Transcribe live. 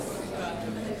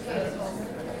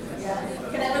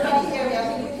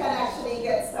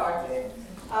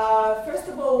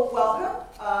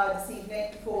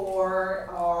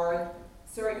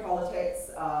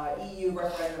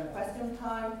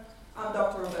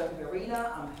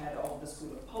Guerrina. I'm head of the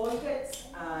School of Politics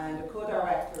and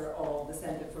co-director of the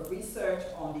Centre for Research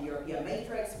on the European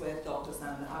Matrix with Dr.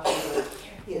 Simon Usherwood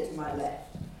here to my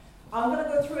left. I'm going to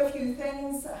go through a few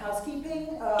things.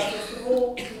 Housekeeping. First of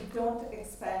all, we don't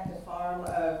expect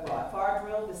a fire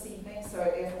drill this evening, so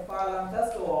if a fire alarm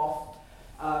does go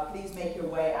off, please make your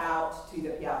way out to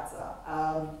the piazza.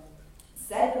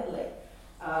 Secondly,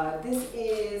 this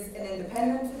is an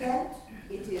independent event.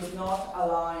 It is not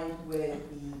aligned with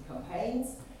the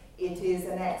campaigns. It is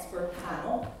an expert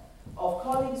panel of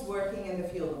colleagues working in the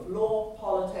field of law,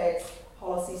 politics,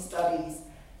 policy studies,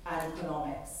 and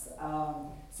economics.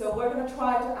 So we're going to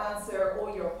try to answer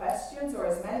all your questions, or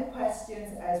as many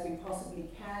questions as we possibly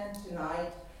can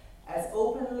tonight, as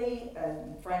openly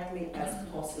and frankly as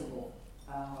possible.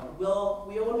 We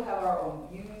all have our own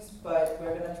views, but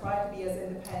we're going to try to be as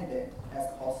independent as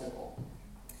possible.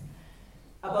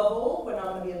 Above all, we're not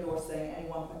going to be endorsing any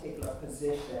one particular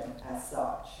position as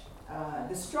such.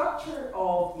 The structure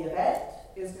of the event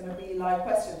is going to be like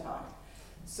question time.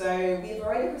 So we've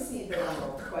already received a number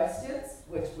of questions,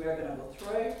 which we're going to go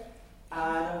through,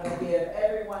 and I'm going to give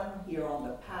everyone here on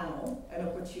the panel an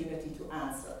opportunity to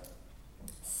answer.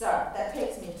 So that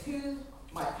takes me to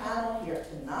my panel here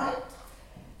tonight,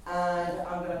 and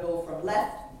I'm going to go from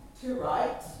left to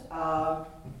right,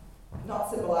 not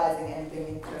symbolizing anything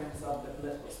in terms of the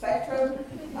political spectrum,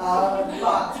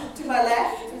 but to my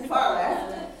left, far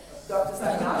left, Dr.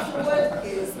 Simon Usherwood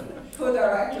is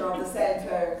co-director of the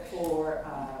Centre for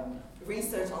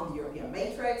Research on the European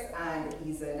Matrix, and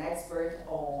he's an expert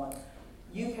on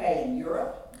UK and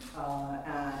Europe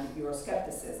and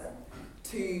Euroscepticism.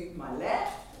 To my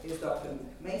left is Dr.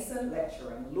 Mason,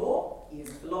 lecturer in law. He's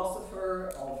a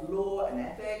philosopher of law and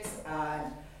ethics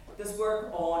and does work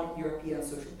on European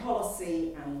social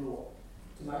policy and law.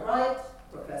 To my right,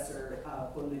 Professor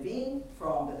Paul Levine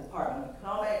from the Department of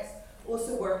Economics,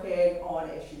 also working on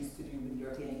issues to do with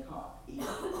European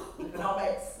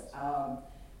economics.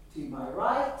 To my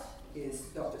right is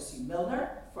Dr. Sue Milner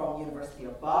from University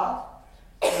of Bath,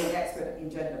 an expert in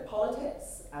gender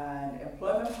politics and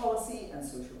employment policy and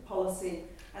social policy.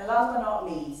 And last but not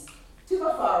least, to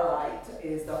my far right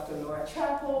is Dr.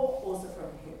 Chappell, also from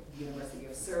the University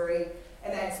of Surrey,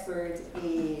 an expert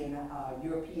in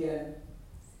European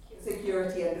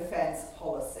security and defence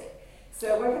policy.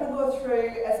 So we're going to go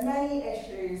through as many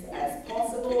issues as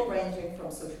possible, ranging from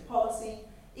social policy,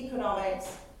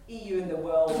 economics, EU and UK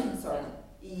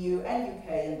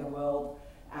in the world,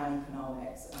 and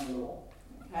economics and law.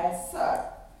 Okay, so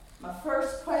my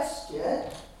first question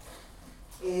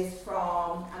is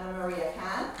from Anna Maria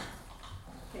Kahn.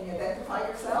 Can you identify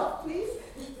yourself, please?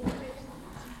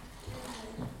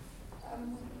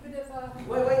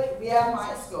 Wait, we have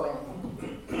mics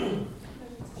going.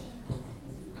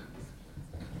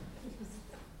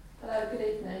 Hello, good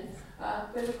evening.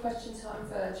 Bit of a question time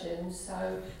virgin,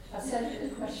 so I sent in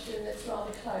a question that's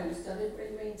rather closed. I didn't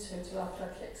really mean to until after I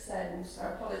clicked send, so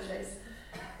apologies.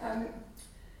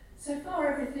 So far,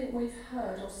 everything we've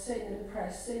heard or seen in the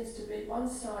press seems to be one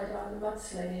side either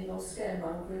mudslinging or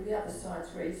scaremongering, the other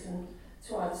side's reason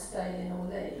to either stay in or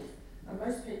leave. And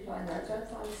most people I know don't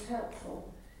find this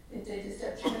helpful. Indeed, it's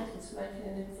detrimental to making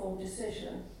an informed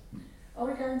decision. Are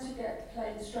we going to get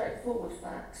plain, straightforward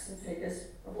facts and figures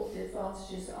of what the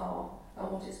advantages are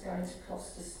and what it's going to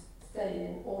cost to stay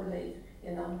in or leave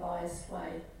in an unbiased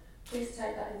way? Please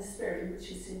take that in the spirit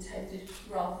which is intended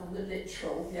rather than the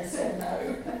literal yes or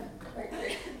no. Thank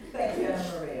you. Thank you,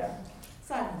 Anna Maria.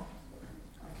 Simon.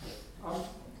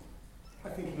 I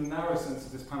think in the narrow sense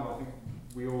of this panel, I think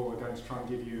we all are going to try and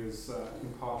give you as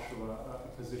impartial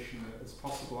a position as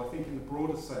possible. I think in the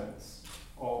broader sense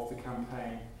of the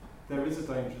campaign, there is a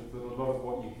danger that a lot of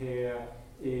what you hear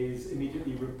is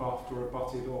immediately rebuffed or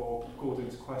rebutted or called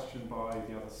into question by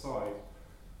the other side.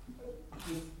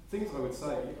 The things I would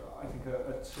say, I think,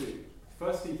 are two.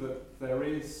 Firstly, that there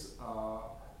is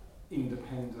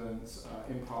independent,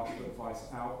 impartial advice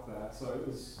out there. So it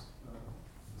was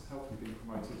helpfully being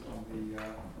promoted on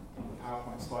the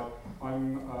PowerPoint slide.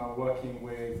 I'm working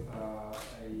with a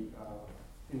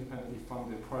independently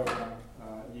funded program,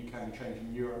 UK and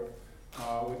Changing Europe,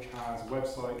 which has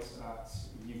websites at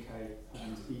UK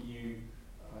and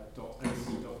EU.ac.uk,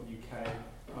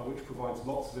 which provides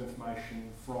lots of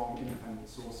information from independent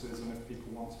sources, and if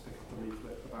people want to pick up a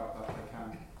leaflet about that, they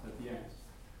can at the end.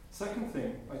 Second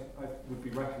thing I would be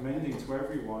recommending to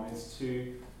everyone is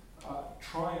to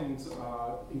try and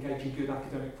engage in good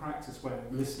academic practice when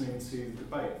listening to the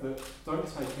debate. That don't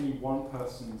take any one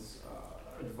person's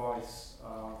advice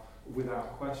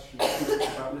without question.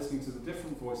 It's about listening to the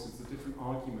different voices, the different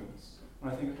arguments.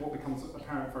 And I think what becomes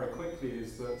apparent very quickly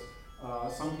is that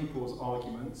some people's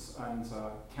arguments and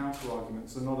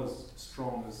counter-arguments are not as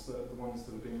strong as the ones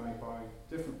that have been made by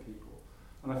different people.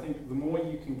 And I think the more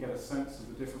you can get a sense of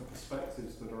the different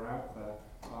perspectives that are out there,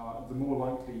 the more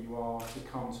likely you are to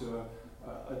come to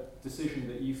a decision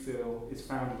that you feel is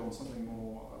founded on something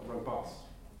more robust.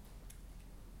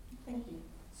 Thank you.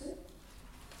 Sue?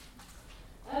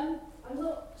 I'm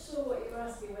not sure what you're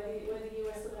asking, whether you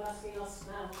were sort of asking us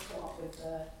now to come up with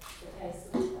the case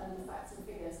and the facts and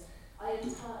figures. I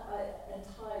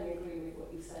entirely agree with what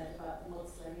you said about the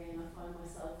mudslinging, and I find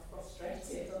myself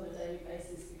frustrated on a daily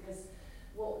basis because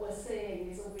what we're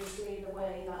seeing is obviously the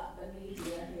way that the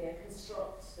media here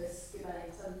construct this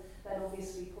debate, and then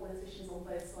obviously politicians on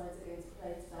both sides are going to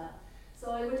play to that.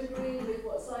 So I would agree with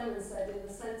what Simon said in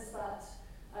the sense that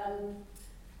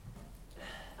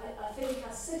I think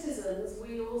as citizens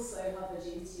we also have a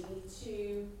duty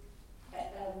to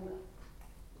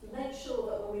make sure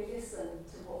that when we listen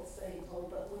to what's being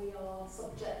told that we are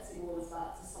subjecting all of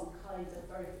that to some kind of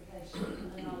verification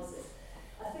and analysis.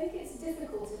 I think it's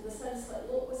difficult in the sense that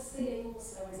what we're seeing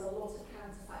also is a lot of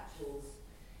counterfactuals.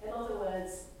 In other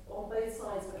words, on both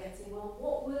sides we're getting, well,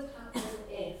 what would happen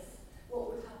if? What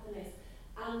would happen if?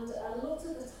 And a lot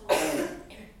of the time,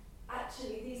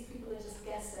 actually, these people are just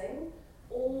guessing,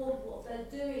 or what they're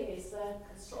doing is they're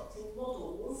constructing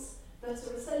models that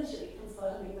are essentially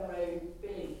confirming their own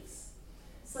beliefs.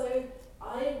 So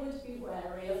I would be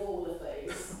wary of all of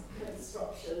those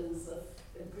constructions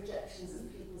and projections of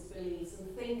people's beliefs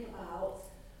and think about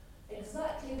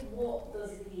exactly what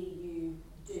does the EU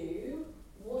do,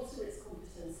 what are its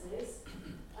competencies.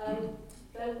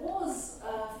 There was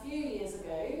a few years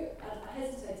ago, and I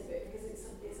hesitate a bit because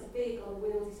it's a big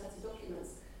unwieldy set of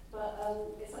documents, but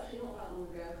it's actually not that long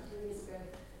ago, a couple of years ago,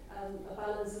 a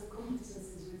balance of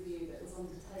competencies review that was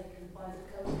undertaken by the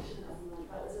coalition government.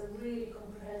 That was a really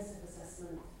comprehensive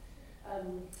assessment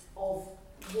of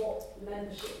what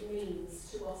membership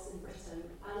means to us in Britain,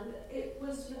 and it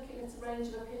was looking at a range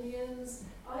of opinions.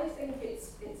 I think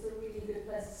it's a really good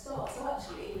place to start. So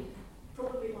actually,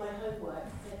 probably my homework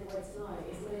to take away tonight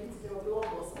is maybe to do a blog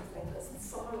or something that's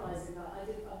summarising that.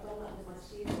 I've done that with my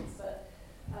students, but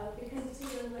because it is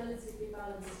a relatively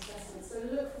balanced assessment. So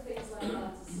look for things like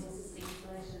that as sources of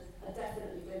information. I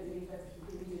definitely don't believe everything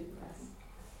we read in the press.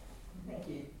 Thank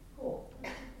you. Paul?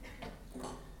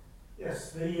 Yes,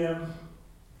 the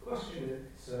question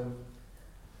that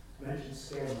mentioned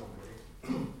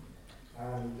scaremongering,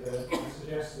 and I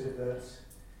suggested that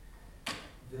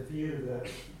the view that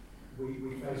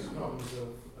we face problems of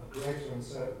greater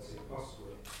uncertainty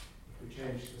possibly if we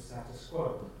change the status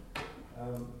quo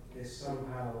is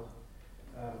somehow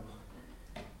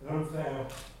an unfair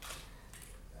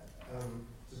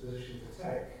position to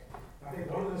take. I think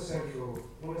one of the central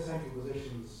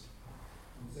positions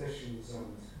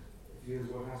and views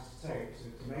one has to take to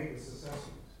make this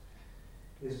assessment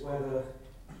is whether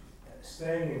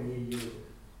staying in the EU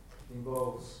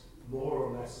involves more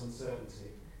or less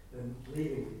uncertainty than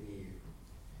leaving the EU.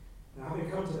 Now, having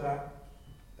come to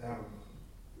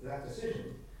that decision,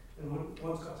 and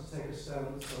one's got to take a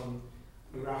stance on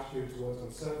your attitude towards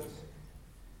uncertainty.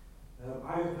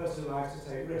 I would personally like to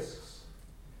take risks,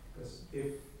 because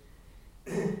if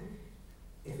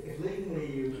leaving the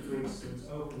EU, for instance,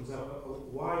 opens up a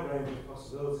wide range of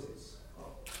possibilities,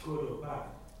 good or bad,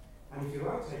 and if you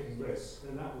like taking risks,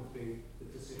 then that would be the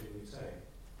decision you take.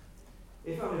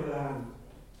 If, on the other hand,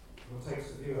 one takes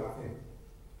the view, I think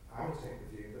I would take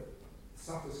the view that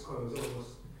status quo is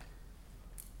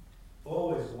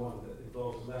always one that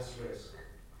involves less risk,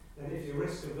 then if you're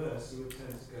risk averse, you would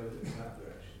tend to go in that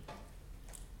direction.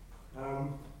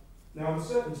 Now,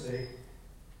 uncertainty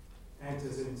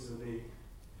enters into the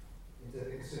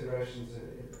considerations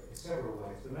in several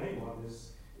ways. The main one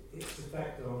is its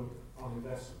effect on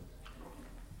investment.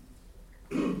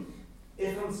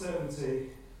 If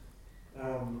uncertainty,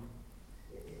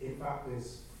 in fact,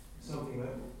 is something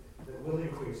that will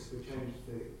increase if we change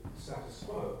the status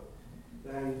quo,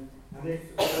 then, and if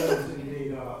firms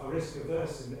indeed are risk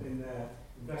averse in their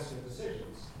investment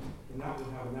decisions, then that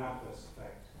would have an adverse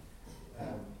effect.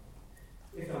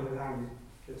 If, on the other hand,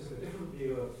 they took a different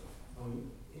view on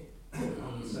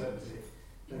uncertainty,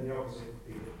 then the opposite would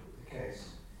be the case.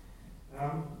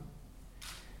 Now,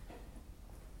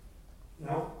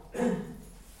 to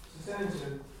turn to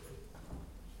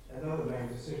another main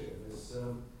decision is, I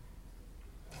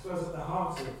suppose at the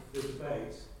heart of the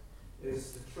debate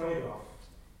is the trade-off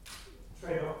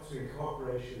between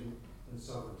cooperation and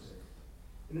sovereignty.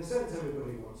 In a sense,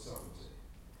 everybody wants sovereignty.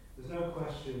 There's no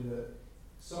question that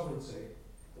sovereignty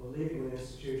or leaving an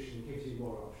institution gives you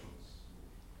more options.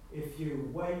 If you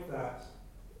weight that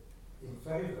in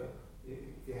favour if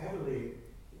you're heavily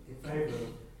in favour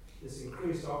of this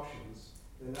increased options,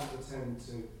 then that would tend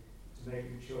to make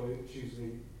you choose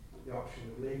the option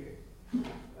of leaving.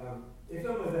 If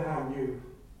on the other hand you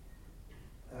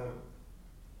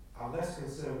are less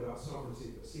concerned about sovereignty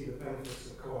but see the benefits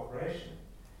of cooperation,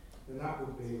 then that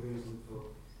would be a reason for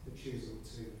choosing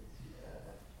to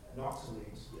not to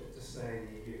leave, to stay in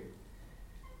the EU.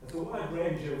 There's a wide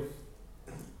range of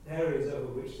areas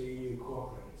over which the EU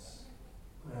cooperates.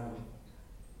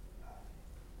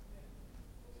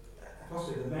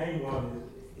 Possibly the main one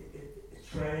is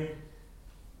trade,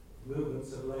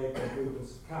 movements of labour,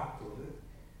 movements of capital.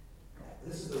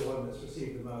 This is the one that's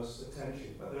received the most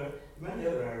attention, but there are many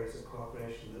other areas of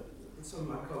cooperation that some of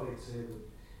my colleagues here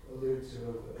will allude to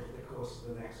over the course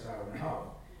of the next hour and a half.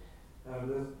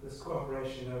 There's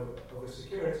cooperation over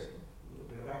security.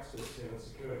 We have experts here on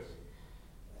security.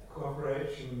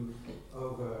 Cooperation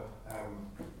over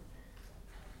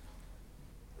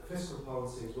fiscal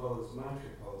policy as well as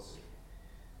monetary policy.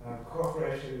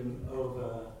 Cooperation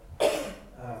over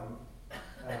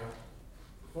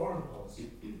foreign policy.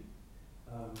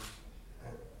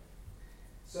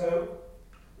 So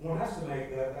one has to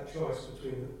make that choice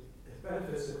between the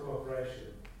benefits of cooperation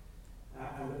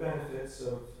and the benefits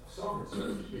of sovereignty,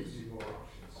 which gives you more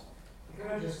options. Can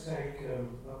I just take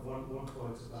one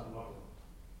point about modelling?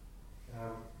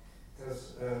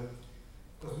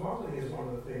 Because modelling is one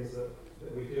of the things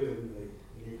that we do in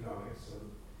economics,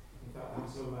 and in fact I have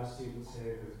some of my students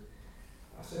here who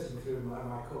are sitting through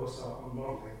my course on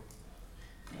modelling.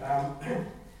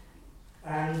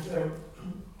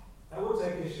 I will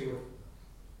take issue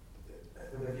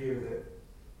with the view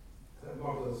that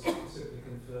modellers simply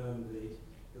confirm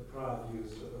the prior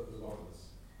views of the modellers.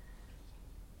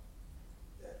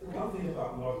 The one thing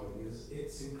about modelling is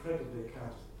it's incredibly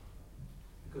accountable,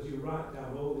 because you write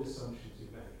down all the assumptions you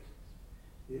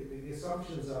make. The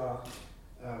assumptions are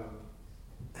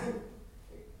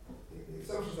the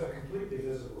assumptions are completely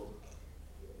visible.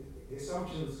 The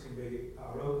assumptions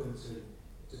are open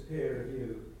to peer review.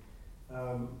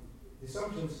 The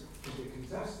assumptions can be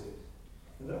contested,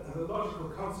 and the logical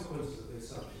consequences of the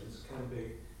assumptions can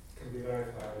be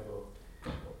verified or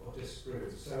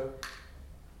disproved. So,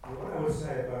 what I would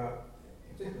say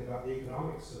particularly about the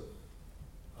economics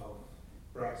of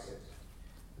Brexit,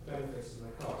 the benefits and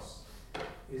the costs,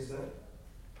 is that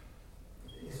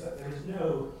there is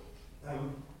no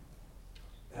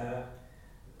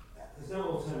there's no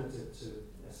alternative to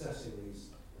assessing these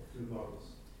through models.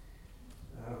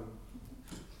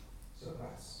 So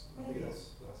that's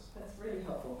really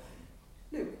helpful.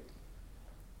 Luke.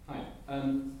 Hi. I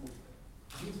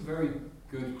think it's a very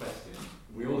good question.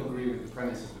 We all agree with the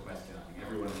premise of the question. I think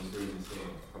everyone in this room is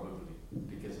here probably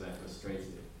because they're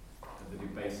frustrated at the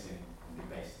debasing and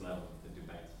debased level of the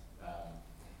debate.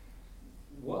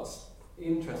 What's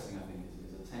interesting, I think,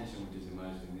 is a tension which is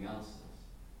emerged in the answers,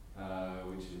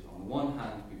 which is, on the one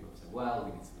hand, people have said, well,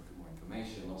 we need to look at more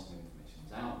information, lots of information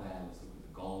is out there, let's look at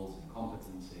the goals and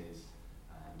competencies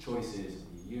and choices of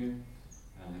the EU,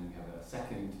 and then we have a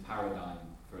second paradigm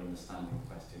for understanding the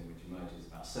question, which emerges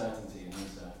about certainty and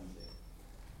uncertainty.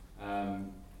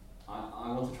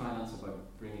 I want to try and answer by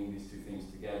bringing these two things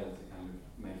together to kind of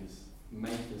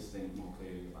make us think more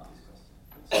clearly about this question.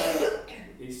 So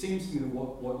it seems to me that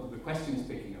what the question is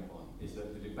picking up on is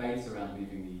that the debate around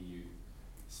leaving the EU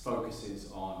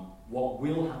focuses on what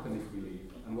will happen if we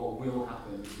leave and what will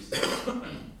happen if we stay.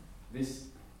 This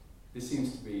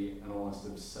seems to be an almost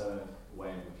absurd way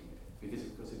of looking at it, because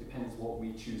of course it depends what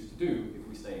we choose to do if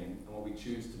we stay in and what we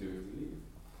choose to do if we leave.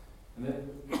 And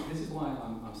this is why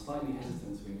I'm slightly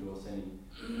hesitant to endorse any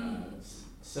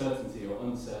certainty or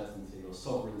uncertainty or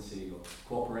sovereignty or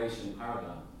cooperation paradigm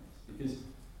on this, because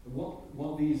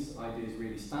what these ideas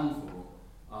really stand for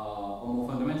are more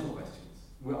fundamental questions.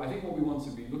 I think what we want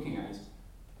to be looking at is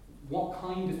what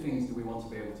kind of things do we want to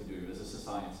be able to do as a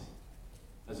society,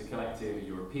 as a collective, a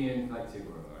European collective,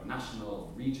 or a national, or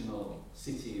regional, or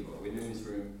city, or within this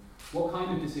room. What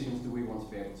kind of decisions do we want to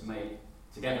be able to make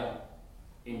together,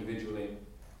 individually,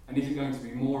 and is it going to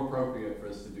be more appropriate for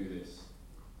us to do this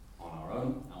on our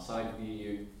own, outside of the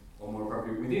EU, or more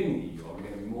appropriate within the EU? Are we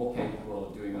going to be more capable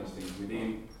of doing those things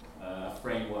within a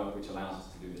framework which allows us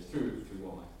to do this through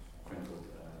what my friend called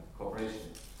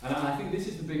cooperation? And I think this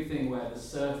is the big thing where the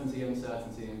certainty,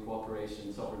 uncertainty, and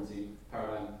cooperation, sovereignty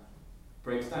paradigm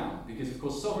breaks down, because of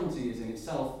course sovereignty is in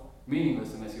itself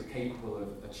meaningless unless you're capable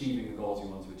of achieving the goals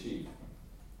you want to achieve.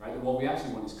 Right? And what we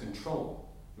actually want is control.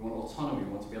 We want autonomy,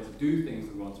 we want to be able to do things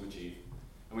that we want to achieve.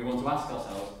 And we want to ask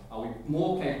ourselves, are we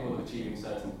more capable of achieving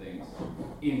certain things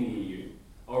in the EU,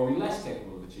 or are we less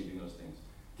capable of achieving those things,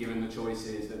 given the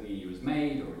choices that the EU has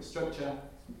made or its structure.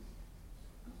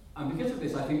 And because of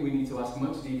this, I think we need to ask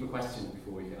much deeper questions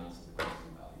before we can answer the question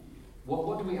about the EU.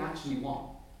 What do we actually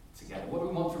want together? What do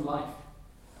we want from life?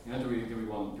 You know, do we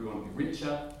want to be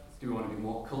richer? Do we want to be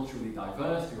more culturally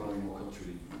diverse? Do we want to be more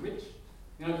culturally rich?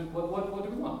 You know, what do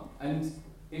we want? And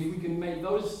if we can make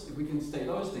those, if we can state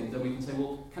those things, then we can say,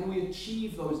 well, can we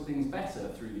achieve those things better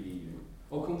through the EU?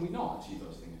 Or can we not achieve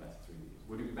those things better through the EU?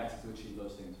 Would it be better to achieve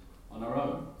those things on our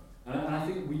own? And I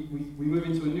think we move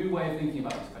into a new way of thinking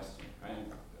about this question, right?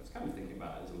 I was kind of thinking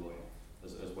about it as a lawyer,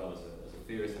 as well as a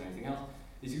theorist and anything else,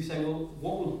 is you say, well,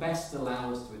 what will best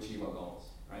allow us to achieve our goals,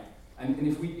 right? And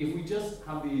if we just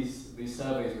have these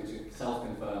surveys which are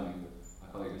self-confirming, my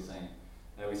colleague was saying,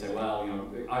 we say, well, you know,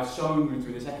 I've shown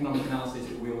through this economic analysis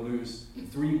that we'll lose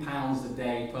 £3 a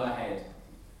day per head.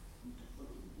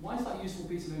 Why is that a useful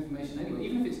piece of information anyway?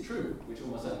 Even if it's true, which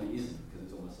almost certainly isn't, because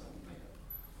it's almost certainly made up.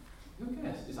 Who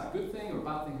cares? Is that a good thing or a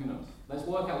bad thing? Who knows? Let's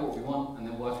work out what we want and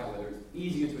then work out whether it's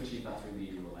easier to achieve that through the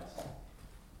EU or less.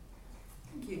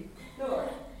 Thank you. Laura.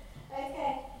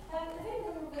 Okay. I think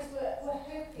the members were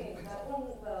hoping that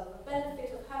the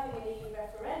benefit of having an EU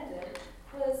referendum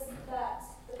was that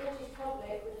the British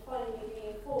public would finally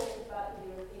be informed about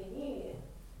the European Union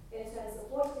in terms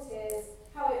of what it is,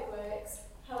 how it works,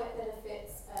 how it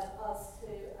benefits us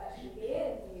to actually be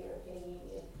in the European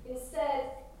Union.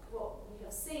 Instead, what we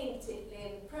have seen,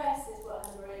 particularly in the press, is what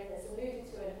Anne-Marie has alluded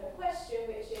to in her question,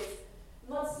 which is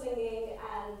mudslinging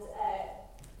and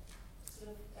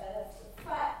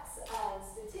facts and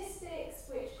statistics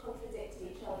which contradict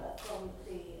each other from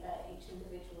each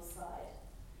individual side.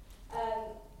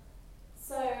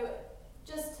 So,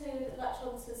 just to latch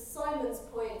on to Simon's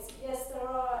point, yes, there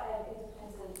are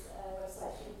independent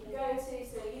websites you can go to.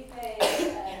 So, UK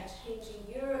Changing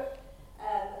Europe.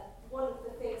 One of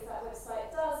the things that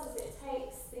website does is it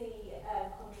takes the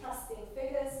contrasting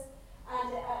figures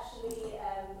and it actually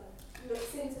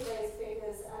looks into those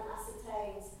figures and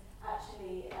ascertains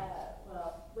actually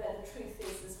where the truth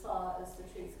is as far as the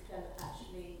truth can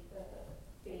actually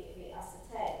be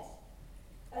ascertained.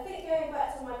 I think going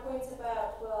back to my point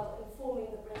about,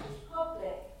 informing the British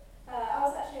public, I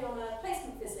was actually on a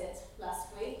placement visit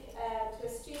last week to a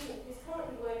student who's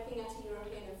currently working at a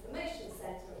European Information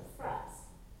Centre in France.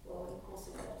 Well, in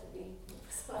Corsica, to be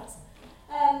precise.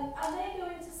 And they go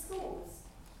into schools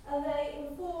and they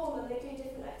inform and they do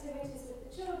different activities with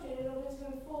the children in order to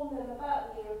inform them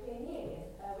about the European Union,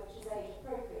 which is age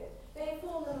appropriate. They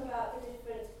inform them about the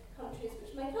different countries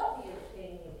which make up the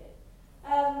European Union.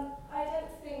 I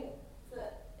don't think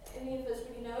that any of us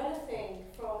really know anything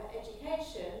from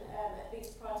education, at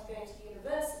least prior to going to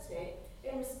university,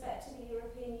 in respect to the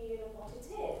European Union and what it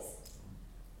is.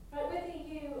 Right, whether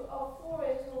you are for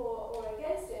it or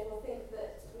against it, or think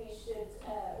that we should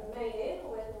remain in,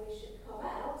 or whether we should come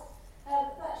out,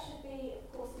 that should be, of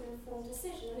course, an informed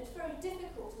decision. And it's very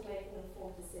difficult to make an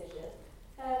informed decision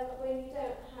when you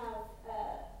don't have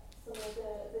some of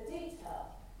the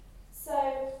detail. So,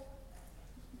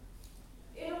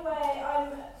 in a way,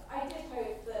 I did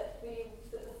hope that the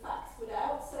facts would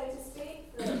out, so to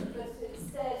speak, but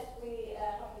instead we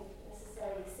haven't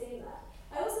necessarily seen that.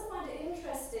 I also find it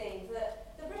interesting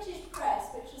that the British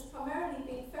press, which has primarily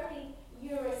been very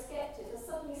Eurosceptic, are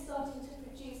suddenly starting to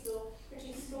produce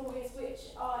stories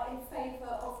which are in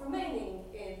favour of remaining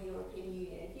in the European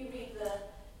Union. If you read the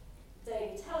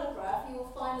Daily Telegraph, you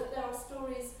will find that there are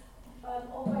stories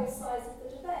on both sides of the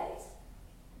debate.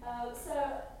 So,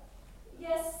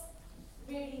 yes,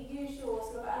 really use your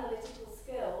sort of analytical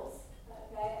skills,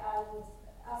 okay, and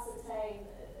ascertain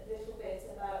a little bit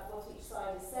about what each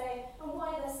side is saying and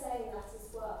why they're saying that as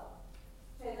well.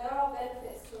 Okay, there are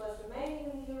benefits to us remaining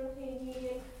in the European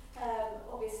Union.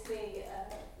 Obviously,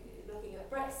 looking at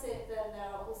Brexit, then there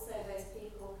are also those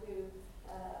people who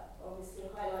obviously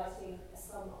highlighting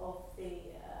some of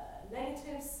the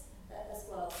negatives as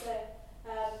well. So,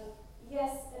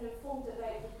 yes, an informed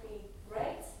debate would be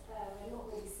great. We're not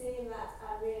really seeing that,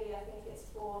 and really I think it's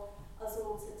for us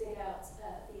all to dig out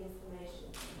the information,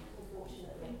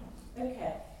 unfortunately.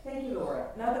 Okay, thank you, Laura.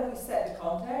 Now that we've set the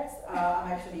context, I'm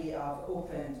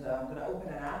going to open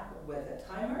an app with a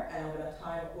timer, and I'm going to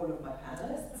time all of my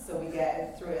panelists so we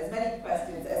get through as many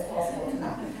questions as possible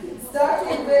tonight.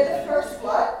 Starting with the first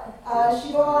one,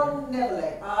 Siobhan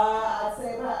Neveling. I'd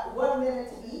say about 1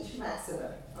 minute each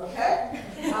maximum. Okay?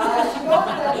 Siobhan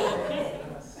Neveling.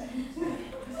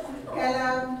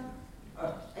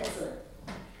 Excellent.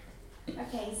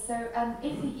 Okay, so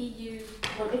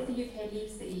if the UK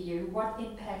leaves the EU, what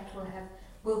impact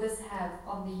will this have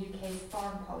on the UK's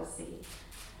foreign policy?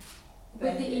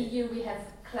 with the EU we have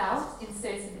clout in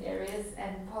certain areas,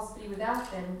 and possibly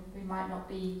without them we might not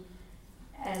be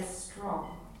as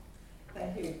strong.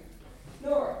 Thank you.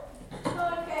 Laura?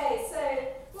 Okay, so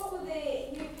what will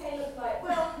the UK look like?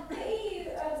 Well, the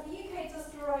UK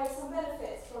does derive some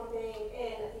benefits from being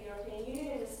in the European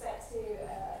Union in respect to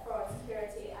foreign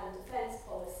security and defence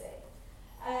policy.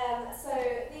 So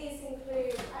these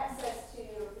include access to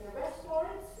European arrest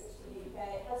warrants, which the UK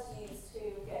has used to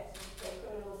get UK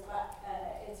criminals back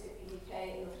into the UK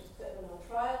in order to put them on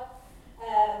trial.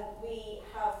 We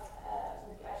have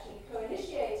actually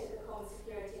co-initiated the Common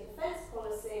Security and Defence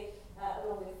Policy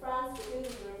along with France within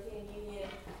the European Union.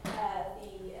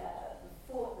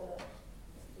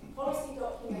 The policy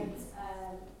document,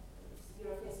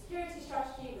 European Security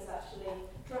Strategy, was actually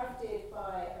drafted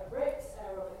by a Brit,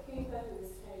 Roberta Guerrina, who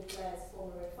was Tony Blair's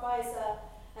former advisor.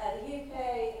 The UK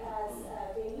has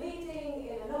been leading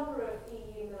in a number of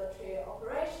EU military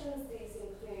operations. These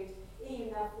include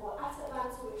EU NAVFOR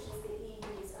Atalanta, which is the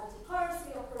EU's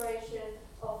anti-piracy operation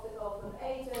off the Gulf of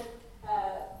Aden.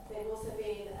 They've also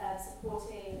been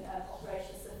supporting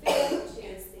Operation Sophia, which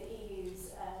is the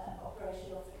EU's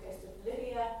operation off the coast of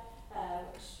Libya,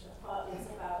 which partly is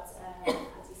about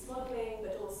anti-smuggling,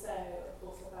 but also, of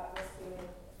course, about rescuing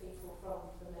people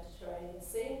from the Mediterranean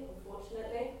Sea,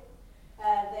 unfortunately.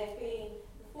 They've been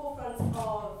the forefront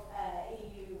of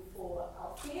EU for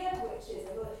Althea, which is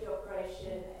a military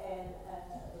operation in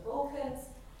the Balkans,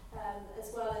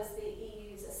 as well as the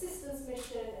EU's assistance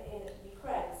mission in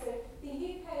Ukraine. So the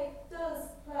UK does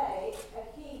play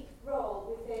a key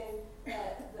role within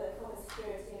the Common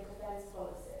Security and Defence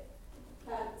Policy.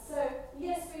 So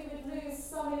yes, we would lose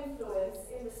some influence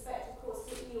in respect, of course,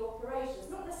 to EU operations,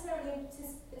 not necessarily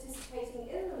participating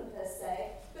in them per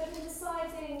se, but in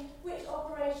deciding which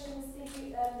operations the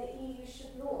EU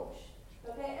should launch.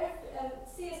 Okay,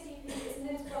 CSDP is an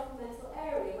intergovernmental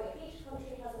area where each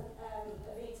country has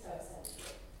a veto,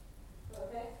 essentially.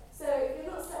 Okay, so if you're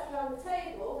not sat around the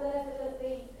table, then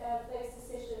evidently those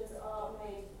decisions are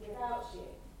made without you.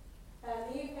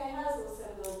 The UK has also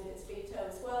wielded its veto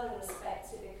as well in respect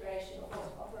to the creation of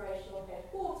operational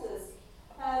headquarters.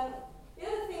 The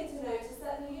other thing to note is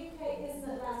that the UK is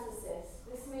an Atlanticist.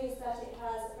 This means that it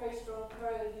has a very strong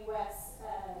pro-US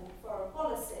foreign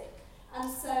policy. And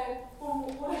so,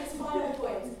 one is my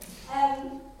point.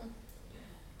 And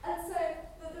so,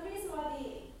 the reason why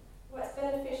it's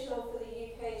beneficial for the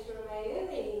UK to remain in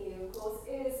the EU, of course,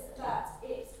 is that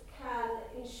it can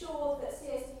ensure that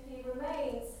CSDP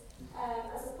remains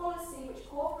as a policy which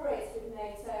cooperates with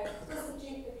NATO, doesn't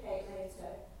duplicate NATO.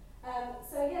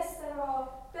 So yes, there are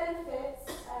benefits.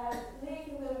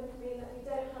 Leaving them would mean that we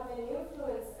don't have any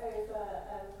influence over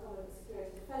common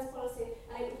security and defence policy,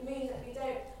 and it would mean that we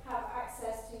don't have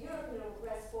access to European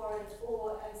arrest warrants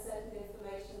or certain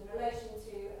information in relation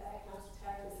to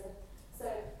counter-terrorism. So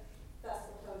that's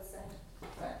what I would say.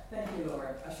 Right. Thank you,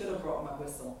 Laura. I should have brought my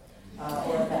whistle. Or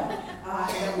a bell.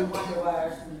 And then we wonder why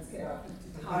our students get up to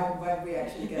time when we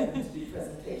actually get them to do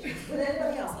presentations. Would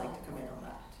anybody else like to come in on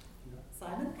that?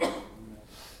 Simon?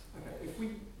 Okay, if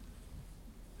we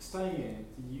stay in,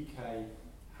 the UK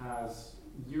has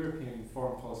European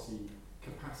foreign policy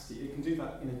capacity. It can do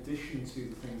that in addition to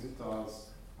the things it does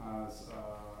as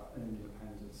an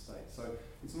independent state. So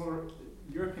it's not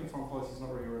European foreign policy is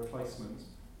not really a replacement,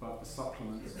 but a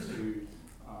supplement to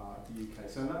the UK.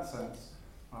 So in that sense,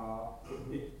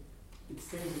 it's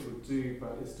things it would do,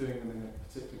 but it's doing them in a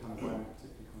particular kind of way, in a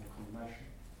particular kind of combination.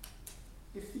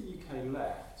 If the UK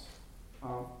left,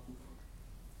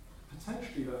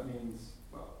 potentially that means,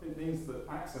 well, it means that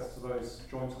access to those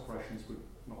joint operations would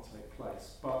not take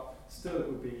place, but still it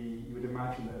would be, you would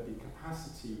imagine there would be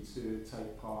capacity to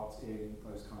take part in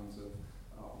those kinds of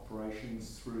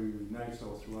operations through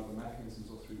NATO or through other mechanisms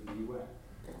or through the UN.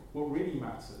 What really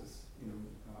matters in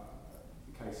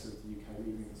the case of the UK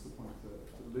leaving, it's the point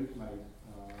that Luke made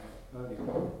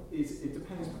earlier, is it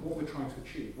depends on what we're trying to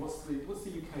achieve. What's the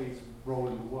UK's role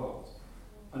in the world?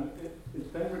 And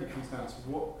it then really comes down to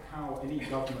how any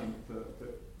government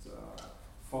that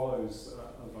follows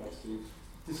a vote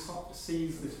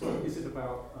sees this vote. Is it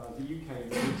about the UK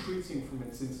retreating from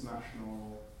its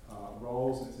international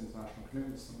roles and its international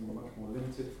commitments, something much more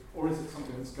limited, or is it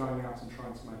something that's going out and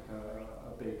trying to make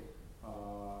a big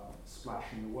splash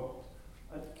in the world?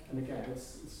 And again,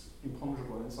 it's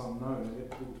imponderable and it's unknown, and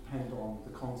it will depend on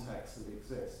the context that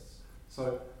exists.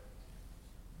 So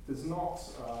there's not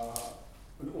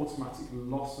an automatic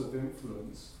loss of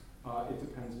influence. It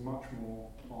depends much more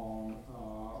on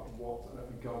what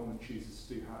a government chooses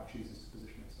to do, how it chooses to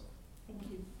position itself.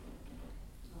 Thank you.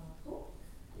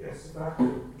 Yes, if I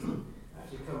could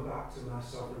actually come back to my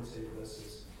sovereignty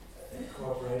versus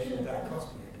cooperation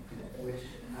dichotomy, which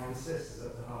I insist is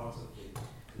at the heart of the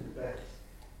debate.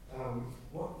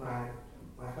 What my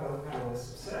fellow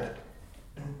panelists have said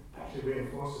actually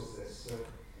reinforces this.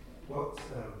 What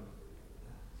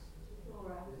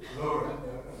Laura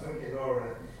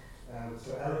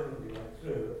so eloquently went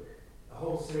through, a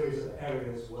whole series of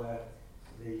areas where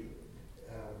the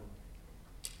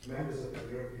members of the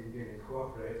European Union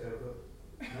cooperate over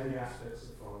many aspects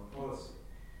of foreign policy.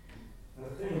 And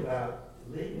the thing about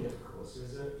leaving, of course,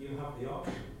 is that you have the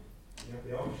option of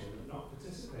not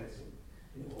participating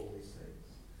in all these things.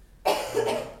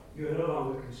 You're no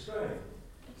longer constrained.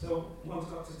 So one's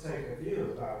got to take a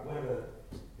view about whether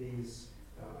these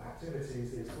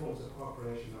activities, these forms of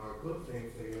cooperation are a good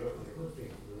thing for Europe and a good thing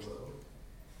for the world.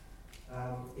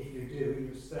 If you do,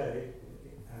 you stay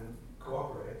and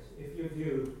cooperate. If you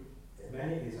view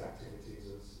many of these activities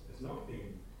as not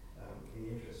being in the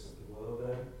interests of the world,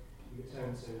 then you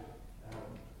tend to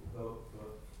vote for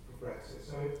Brexit.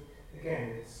 So again,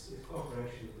 it's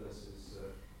cooperation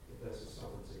versus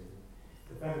sovereignty.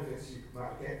 The benefits you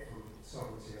might get from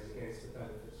sovereignty as against the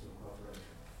benefits from cooperation.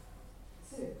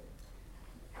 So,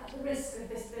 at the risk of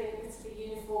this being a bit of a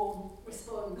uniform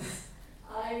response,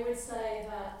 I would say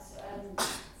that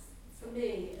for me,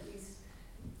 at least,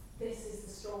 this is the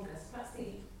strongest. Perhaps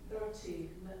there are two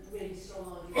really strong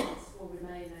arguments for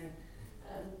remaining,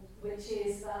 which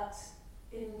is that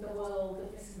in the world,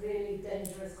 of this really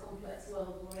dangerous, complex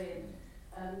world we're in,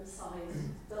 size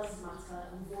does matter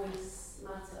and voice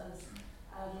matters.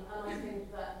 And I think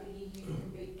that the EU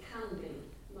can be,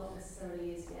 not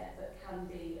necessarily is yet, but can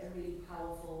be a really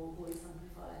powerful voice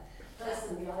amplifier.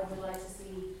 Personally, I would like to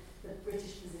see the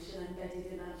British position embedded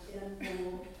in a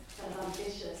more kind of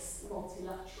ambitious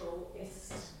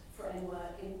multilateralist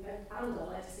framework, and I'd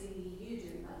like to see the EU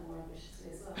doing that more ambitiously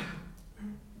as well.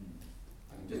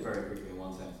 Just very quickly in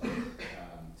one sentence,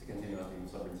 to continue our theme of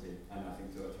sovereignty, and I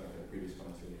think to echo previous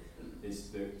comments really, is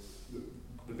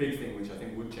the big thing which I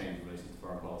think would change in relation to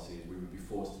foreign policy is we would be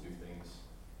forced to do things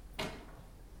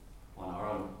on our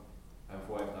own. And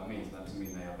for whatever that means, that doesn't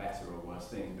mean they are better or worse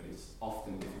things, but it's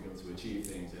often difficult to achieve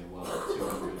things in a world of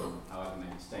 200 and however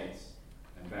many states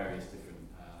and various different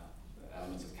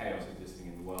elements of chaos existing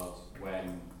in the world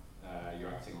when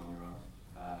you're acting on your own.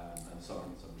 And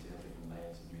sovereignty has different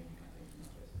layers of meaning, I think, in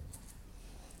that case.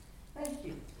 Thank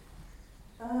you.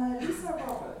 Lisa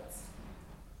Roberts.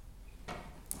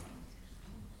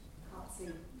 Can't see.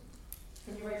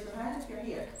 Can you raise your hand if you're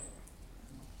here?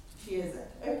 She isn't.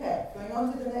 Okay, going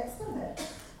on to the next one then.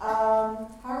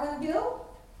 Haran Gill?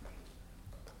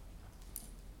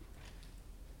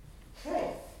 Okay.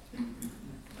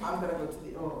 I'm going to go to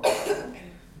the oral.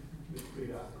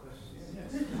 Read out the questions.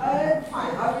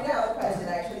 Fine, I'll read out the question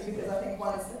actually because I think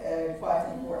one is quite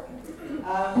important.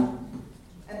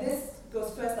 And this goes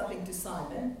first, I think, to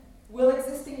Simon. Will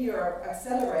existing Europe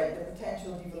accelerate the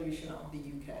potential devolution of the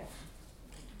UK?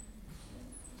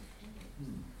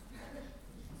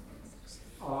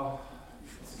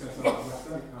 It's going to sound like an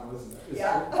academic panel, isn't it?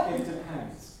 Yeah. It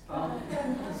depends. So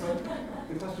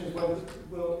the question is whether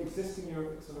will existing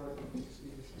Europe accelerate the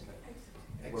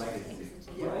Will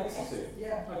exit. Will exit?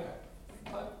 Yeah. Okay.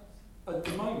 At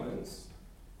the moment,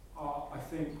 I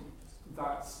think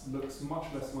that looks much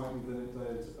less likely than it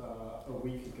did a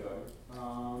week ago,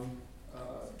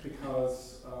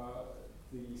 because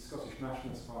the Scottish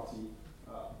Nationalist Party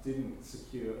didn't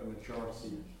secure a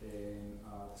majority in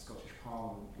the Scottish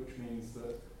Parliament, which means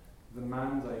that the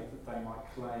mandate that they might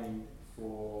claim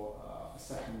for a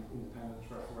second independence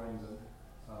referendum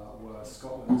were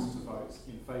Scotland to vote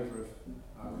in favour of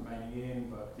remaining in,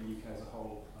 but the UK as a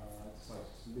whole decided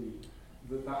to leave.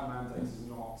 That mandate is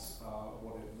not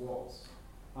what it was.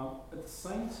 At the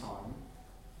same time,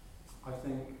 I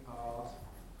think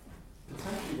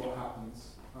potentially what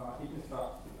happens, even if that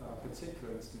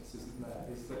particular instance isn't there,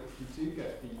 is that if you do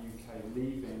get the UK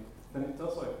leaving, then it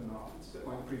does open up, it's a bit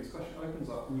like the previous question, it opens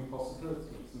up new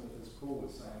possibilities, and as Paul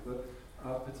was saying, that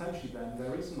potentially then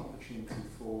there is an opportunity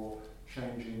for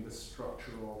changing the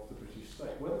structure of the British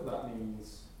state, whether that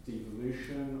means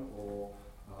devolution or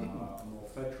a more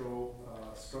federal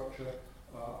structure,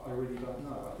 I really don't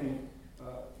know. I think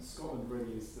Scotland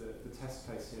really is the test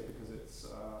case here because it's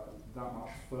that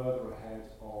much further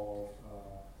ahead of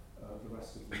the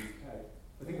rest of the UK.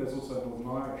 I think there's also a Northern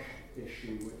Irish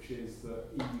issue, which is that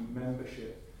EU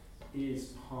membership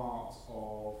is part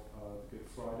of the Good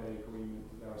Friday Agreement.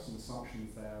 There are some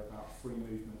assumptions there about free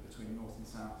movement between north and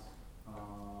south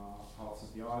parts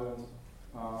of the island,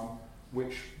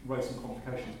 which raise some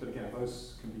complications, but again,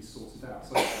 those can be sorted out.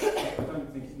 So I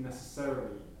don't think it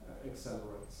necessarily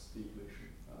accelerates devolution,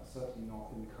 certainly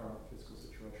not in the current political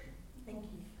situation. Thank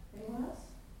you. Anyone else?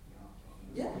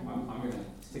 Yeah. Yeah. I'm going to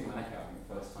stick my neck out for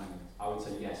the first time. I would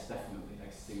say yes, definitely.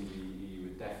 Exiting the EU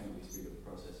would definitely speed up the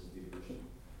process of devolution.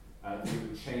 It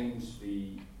would change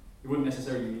the. It wouldn't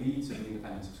necessarily lead to the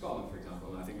independence of Scotland, for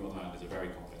example. And I think Northern Ireland is a very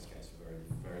complex case for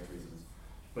various reasons.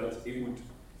 But it would.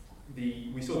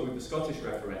 We saw with the Scottish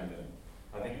referendum,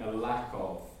 I think a lack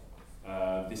of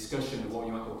discussion of what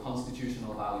you might call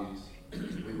constitutional values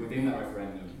within that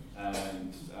referendum,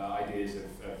 and ideas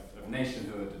of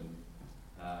nationhood and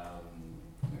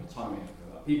autonomy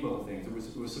of people and things.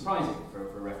 It was surprising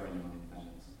for a referendum on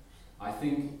independence. I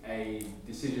think a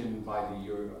decision by the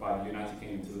United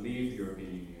Kingdom to leave the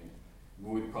European Union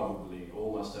would probably,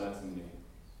 almost certainly,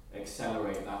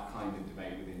 accelerate that kind of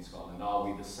debate within Scotland. Are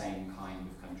we the same kind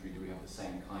of country? Do we have the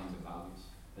same kinds of values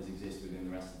as exist within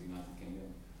the rest of the United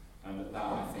Kingdom? And that,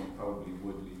 I think, probably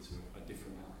would lead to a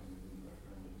different outcome within the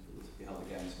referendum if it was to be held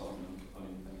again in Scotland on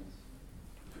independence.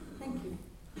 Thank you.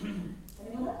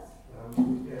 Anyone else?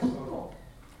 Yes, well,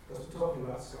 because we're talking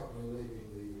about Scotland leaving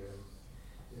the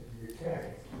UK.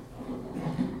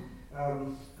 I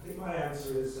think my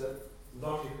answer is that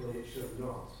logically it should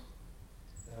not.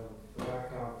 But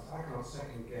I can't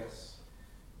second guess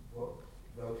what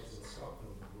voters in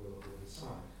Scotland will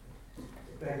decide.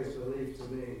 It beggars belief to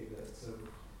me that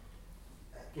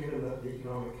given that the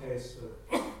economic case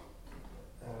for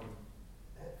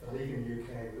leaving the UK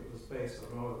was based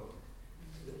on oil,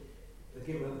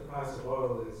 given that the price of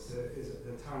oil is a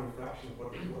tiny fraction of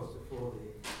what it was before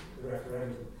the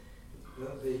referendum,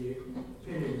 that the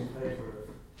opinion in favour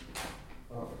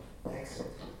of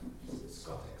exit,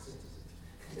 Scott exit,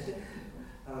 is it?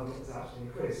 Has actually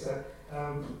increased. So,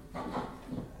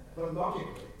 but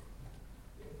logically,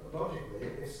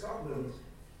 if Scotland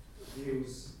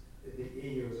views the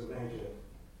EU as a major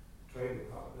trading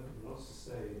partner and wants to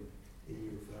stay in the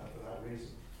EU for that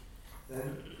reason, then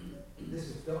this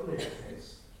is doubly the case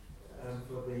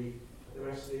for the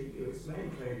rest of the EU. Its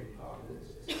main trading partner is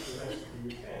the rest of the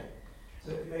UK. So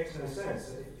it makes no sense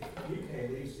that if the UK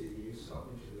leaves the EU,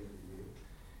 Scotland should leave the EU.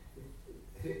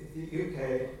 If the UK,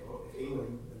 or if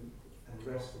England and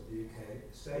the rest of the UK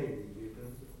stay in the EU, then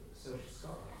so should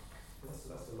Scotland.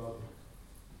 That's the logic.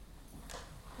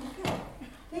 Okay,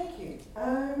 thank you.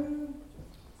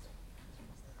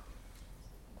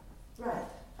 Right.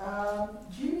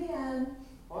 Julianne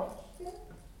Hodgkin?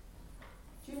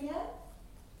 Julianne?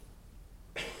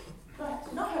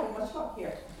 Right, not having much luck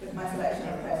here with my selection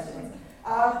of questions.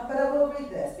 But I will read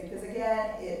this because,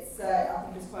 again, it's I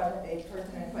think it's quite a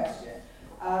pertinent question.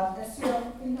 And so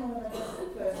I'm thinking I'm going to put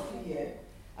it close to you.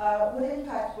 What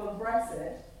impact will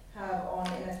Brexit have on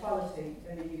inequality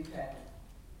in the UK?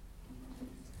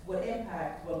 What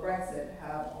impact will Brexit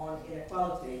have on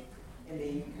inequality in the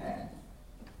UK?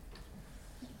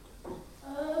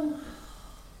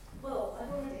 Well,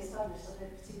 I've already established I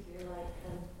don't particularly like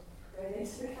going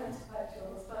into the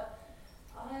counterfactuals, but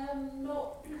I am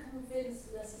not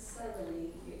convinced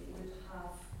necessarily it would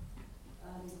have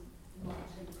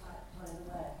much impact either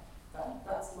way.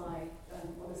 That's my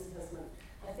honest assessment.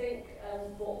 I think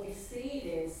what we've seen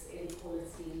is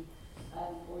inequality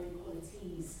or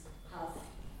inequalities have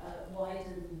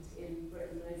widened in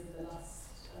Britain over the last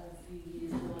few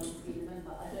years when I've been a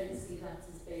member. I don't see that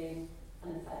as being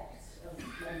an effect of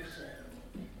membership.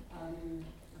 I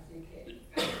think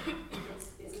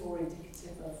it's more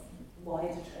indicative of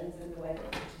wider trends in the way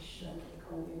that the British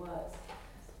economy works.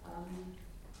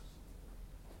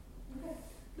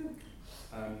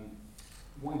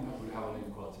 What impact would it have on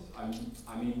inequalities?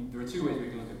 I mean, there are two ways we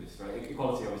can look at this, right?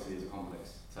 Equality obviously is a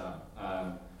complex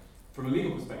term. From a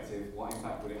legal perspective, what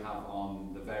impact would it have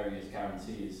on the various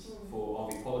guarantees of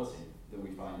equality that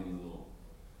we find in the law?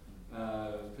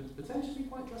 Potentially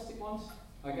quite drastic ones.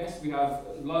 I guess we have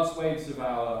large swathes of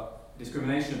our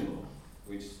discrimination law,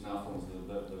 which now forms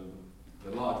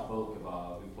the large bulk of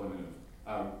our employment,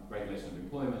 regulation of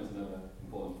employment and other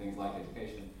important things like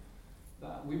education,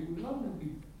 that we would not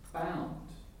be bound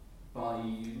by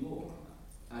EU law,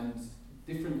 and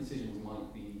different decisions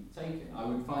might be taken. I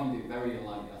would find it very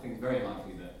unlikely, I think it's very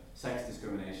unlikely that sex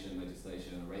discrimination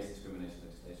legislation or race discrimination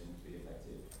legislation would be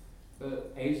effective.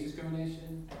 But age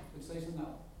discrimination legislation,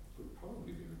 that would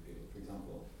probably be repealed, for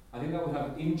example. I think that would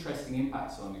have interesting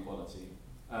impacts on equality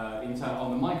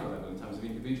on the micro level in terms of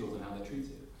individuals and how they're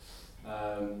treated.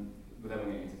 But then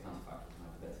we're getting into counterfactuals and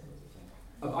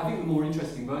hypotheticals. I think the more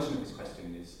interesting version of this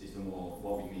question is the more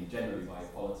what we mean generally by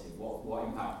equality. What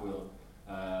impact will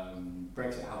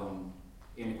Brexit have on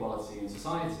inequality in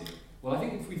society? Well, I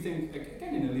think if we think,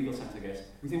 again in a legal sense I guess,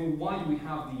 we think, well, why do we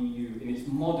have the EU in its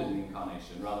modern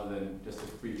incarnation rather than just a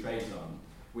free trade zone?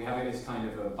 We have it as kind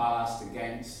of a ballast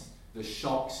against the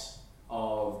shocks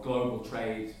of global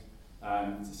trade,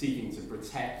 seeking to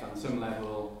protect on some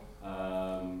level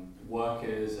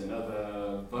workers and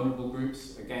other vulnerable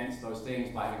groups against those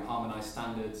things by having harmonised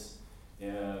standards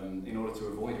in order to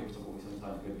avoid what we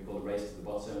sometimes call a race to the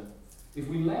bottom. If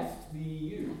we left the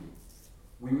EU,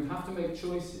 we would have to make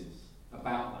choices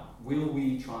about that. Will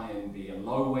we try and be a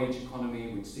low-wage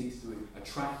economy which seeks to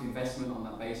attract investment on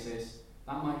that basis?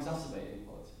 That might exacerbate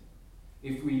inequality.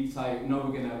 If we say, no,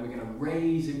 we're going to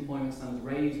raise employment standards,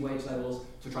 raise wage levels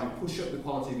to try and push up the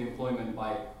quality of employment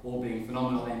by all being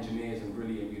phenomenal engineers and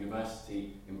brilliant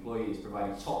university employees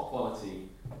providing top quality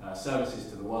services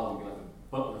to the world, and be like the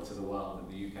butler to the world that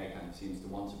the UK kind of seems to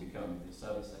want to become in the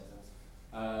service sector,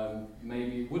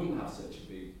 maybe it wouldn't have such a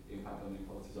big impact on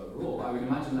inequalities overall. I would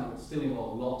imagine that would still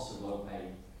involve lots of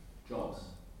low-paid jobs.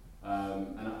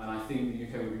 And I think the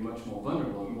UK would be much more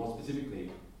vulnerable, and more specifically,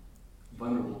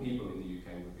 vulnerable people in the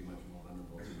UK would be much more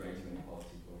vulnerable to greater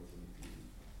inequality.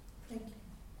 Thank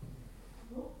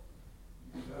you.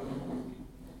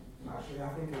 Actually, I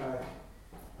think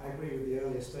I agree with the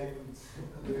earlier statement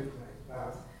that Luke made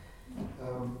about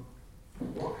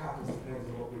what happens depends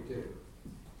on what we do.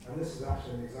 And this is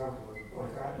actually an example of the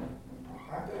point.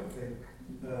 I don't think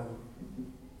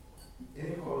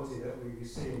inequality that we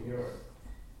see in Europe,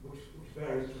 which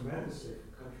varies tremendously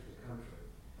from country to country,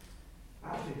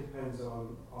 actually depends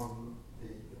on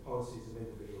the policies of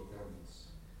individual governments.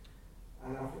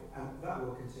 And that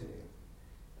will continue.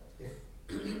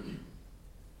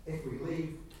 If we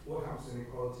leave, what happens to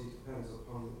inequality depends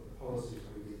upon the policies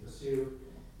we pursue.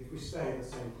 If we stay, the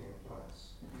same thing applies.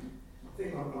 I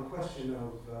think on the question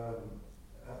of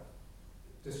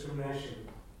discrimination,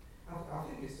 I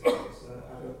think it's the case.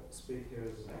 I don't speak here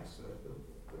as an expert,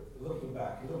 but looking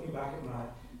back at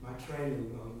my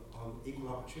training on equal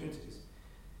opportunities,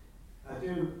 I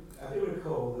do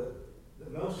recall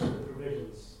that most of the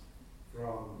provisions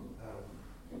from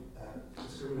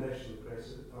discrimination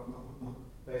on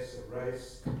the basis of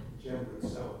race, gender, and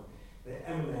so on, they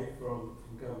emanate from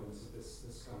governments of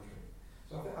this country.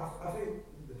 So I think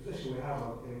the position we have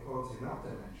on inequality in that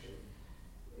dimension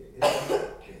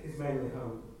is mainly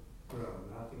homegrown,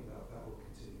 and I think that will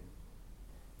continue.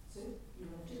 So, you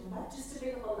want to come back just to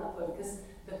pick up on that point, because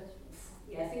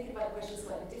thinking about questions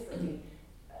slightly differently,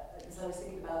 as I was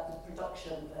thinking about the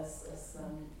production, as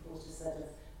Paul just said, of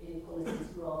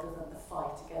inequalities rather than the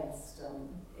fight against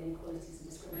inequalities and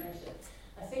discrimination.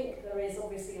 I think there is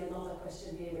obviously another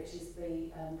question here, which is the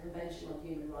Convention on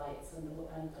Human Rights and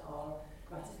our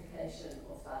ratification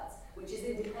of that, which is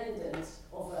independent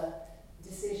of a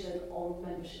decision on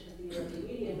membership of the European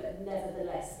Union, but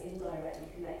nevertheless indirectly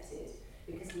connected,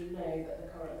 because we know that the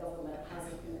current government has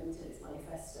a commitment in its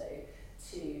manifesto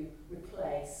to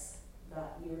replace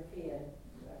that the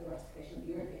ratification of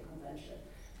the European Convention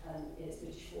in its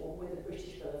British form with a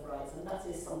British Bill of Rights, and that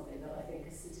is something that I think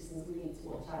as citizens we need to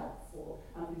watch out for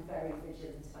and be very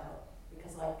vigilant about,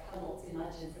 because I cannot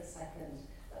imagine for a second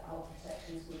that our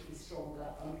protections would be stronger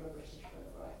under a British Bill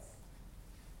of Rights.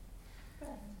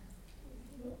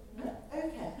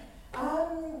 Okay.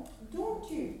 Dawn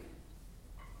Duke.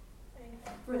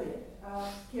 Brilliant.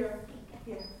 Here.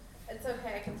 It's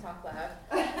okay, I can talk loud.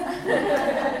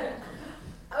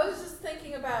 I was just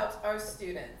thinking about our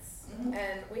students,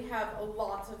 and we have a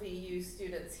lot of EU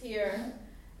students here,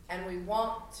 and we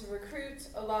want to recruit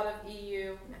a lot of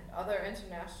EU and other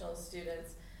international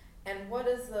students. And what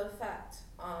is the effect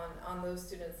on those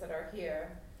students that are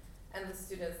here and the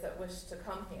students that wish to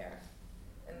come here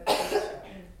in the future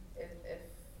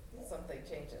if something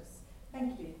changes?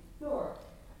 Thank you. Laura.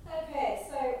 Okay,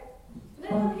 so can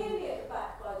everyone hear me at the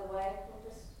back, by the way?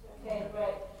 Okay,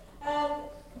 great.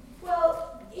 Well,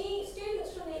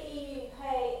 students from the EU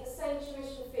pay the same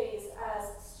tuition fees as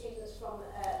students from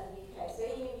the UK. So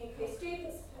EU and UK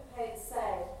students pay the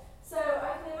same. So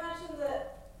I can imagine that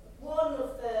one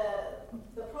of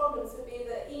the problems would be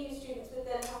that EU students would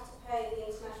then have to pay the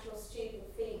international student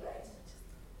fee rate,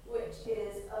 which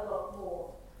is a lot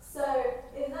more. So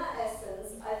in that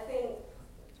essence, I think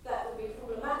that would be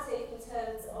problematic in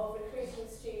terms of recruiting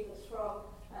students from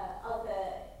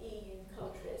other EU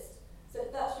countries. So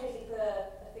that's really the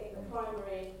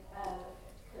primary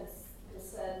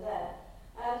concern there.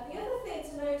 The other thing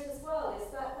to note as well is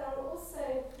that there are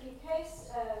also UK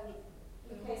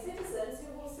citizens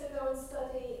who also go and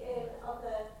study in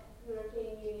other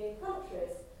European Union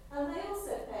countries, and they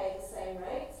also pay the same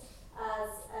rates as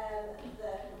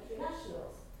the country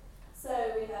nationals. So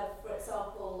we have, for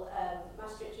example,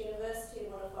 Maastricht University,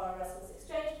 one of our Erasmus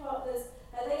exchange partners.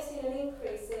 They've seen an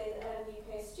increase in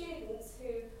UK students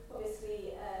who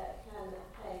obviously can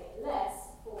pay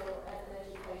less for an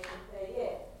education per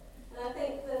year. And I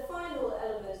think the final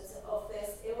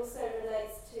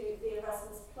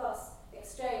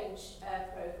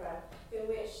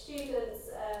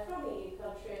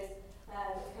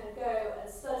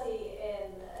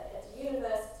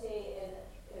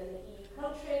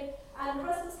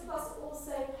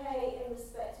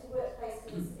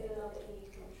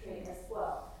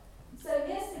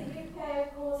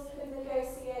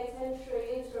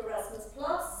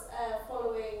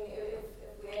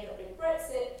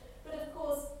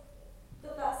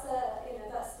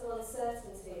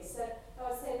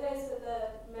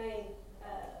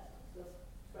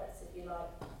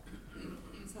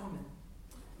Simon.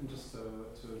 And just to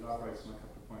elaborate on a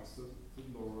couple of points that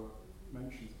Laura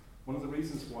mentioned, one of the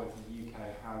reasons why the UK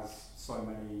has so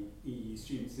many EU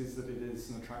students is that it is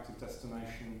an attractive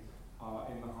destination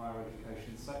in the higher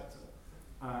education sector.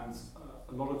 And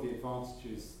a lot of the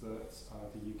advantages that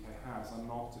the UK has are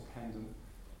not dependent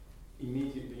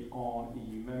immediately on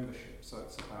EU membership. So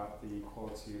it's about the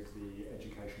quality of the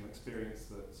educational experience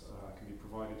that can be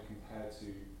provided compared to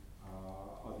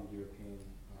other European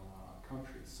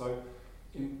countries. So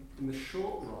in the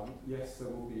short run, yes, there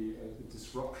will be a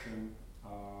disruption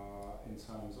in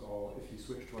terms of if you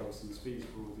switch to overseas fees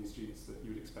for all these students, that you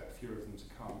would expect fewer of them to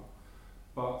come.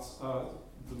 But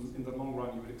in the long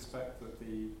run, you would expect that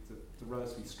the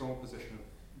relatively strong position of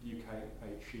UK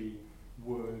HE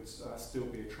would still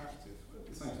be attractive. At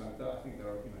the same time, I think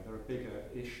there are bigger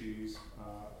issues,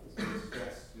 as I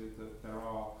suggested, that there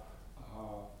are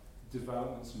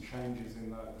developments and changes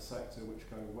in the sector which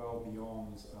go well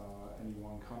beyond any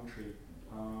one country.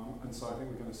 And so I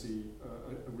think we're going to see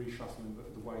a reshuffling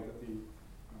of the way that the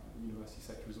university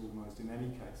sector is organised in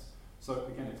any case. So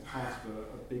again, it's part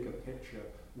of a bigger picture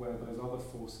where those other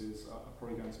forces are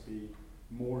probably going to be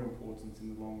more important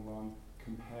in the long run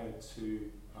compared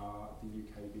to the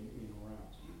UK being in or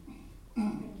out.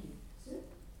 Thank you. Sue?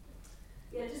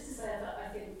 Yeah, just to say that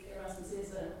I think Erasmus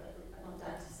is an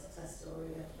undoubted success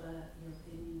story of the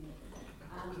European Union.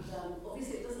 And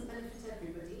obviously it doesn't benefit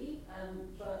everybody,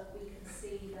 but we can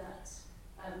see that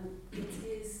it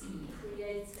is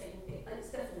creating, and it's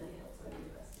definitely helped our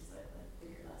universities, I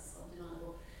think that's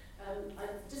undeniable.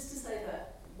 Just to say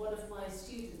that one of my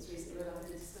students recently, when I was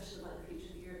in a discussion about the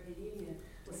future of the European Union,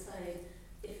 was saying,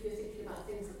 if you're thinking about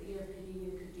things that the European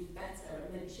Union could do better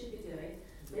and maybe should be doing,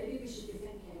 maybe we should be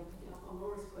thinking, or picking up on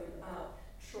Laura's point, about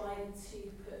trying to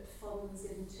put funds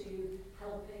into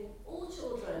helping all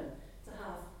children to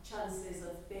have chances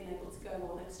of being able to go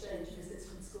on exchange visits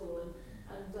from school.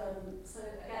 And so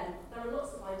again, there are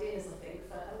lots of ideas, I think,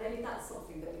 and maybe that's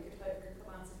something that we could hope could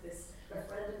come out of this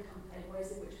referendum campaign, ways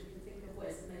in which we can think of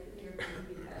ways of making the European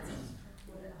Union better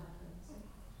when it happens.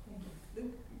 Thank you.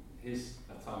 Luke? Here's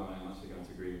a time when I'm actually going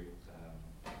to agree with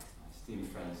my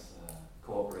esteemed friends,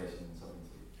 cooperation and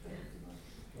sovereignty.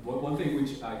 One thing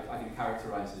which I think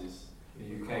characterises the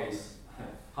UK's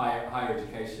higher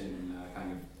education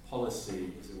kind of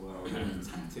policy, as it were, or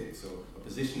tactics or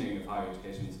positioning of higher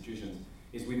education institutions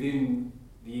is within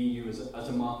the EU as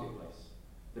a marketplace,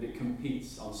 that it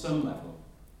competes on some level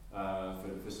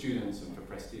for students and for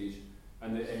prestige,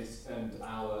 and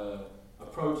our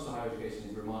approach to higher education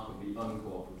is remarkably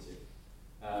uncooperative.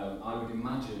 I would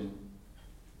imagine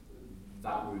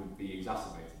that would be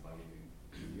exacerbated by leaving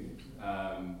the EU,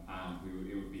 and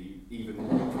it would be even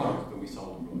more a product than we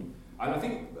sold abroad. And I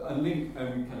think a link,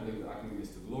 and we kind of link, I can link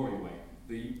this to the law in a way,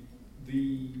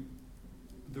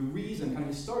 the reason, kind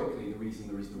of historically, the reason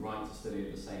there is the right to study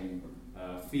at the same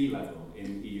fee level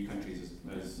in EU countries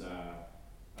as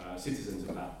citizens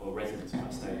of that, or residents of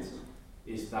that state,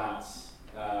 is that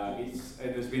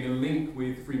there's been a link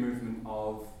with free movement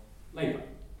of labour,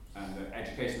 and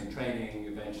education and training,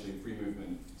 eventually free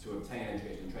movement to obtain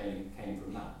education and training came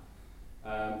from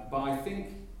that. But I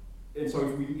think, and so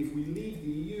if we leave the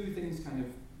EU, things kind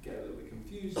of get a little bit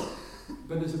confused,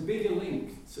 but there's a bigger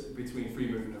link between free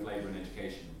movement of labour and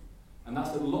education. And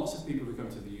that's that lots of people who come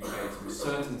to the UK through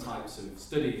certain types of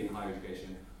study in higher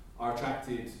education are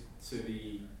attracted to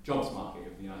the jobs market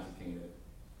of the United Kingdom.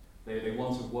 They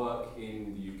want to work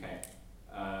in the UK,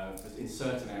 in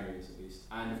certain areas at least.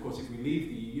 And of course, if we leave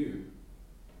the EU,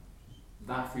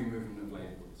 that free movement of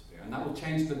labour will disappear. And that will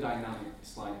change the dynamic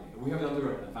slightly. We have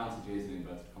other advantages in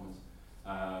inverted commas.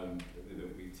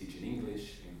 That we teach in English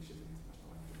is an international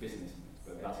language, business,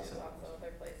 but that's a separate lots of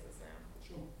other places now.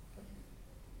 Sure.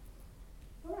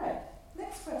 All right,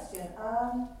 next question.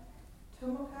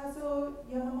 Tomokazu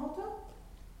Yamamoto?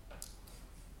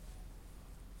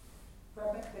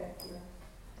 Right back there, here.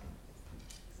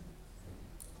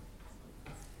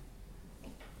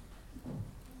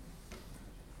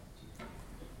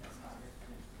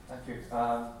 Thank you.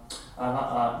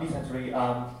 Recently,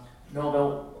 Nobel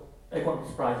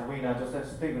Economics Prize winner Joseph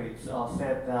Stiglitz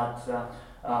said that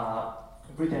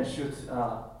Britain should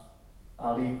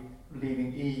leave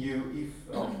in EU if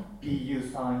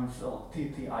EU signs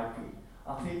TTIP.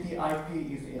 TTIP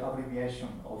is the abbreviation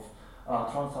of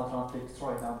Transatlantic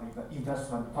Trade and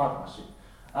Investment Partnership.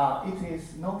 It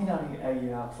is nominally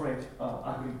a trade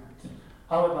agreement.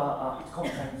 However, it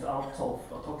contains a lot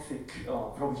of toxic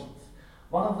provisions.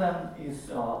 One of them is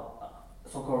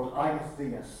so-called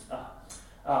ISDS.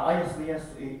 ISDS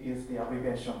is the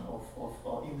abbreviation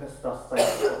of Investor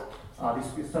State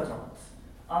Dispute Settlements.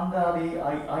 under the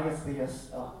ISDS,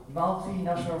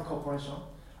 multinational corporation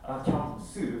can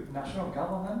sue national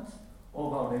government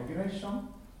over regulation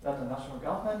that the national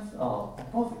government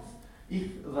opposes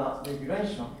if the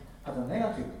regulation has a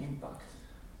negative impact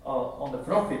on the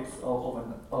profits of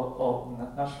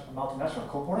multinational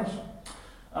corporation.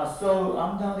 So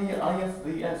under the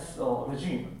ISDS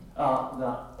regime,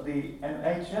 the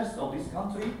NHS of this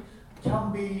country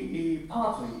can be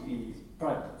partly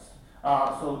privatized.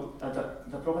 So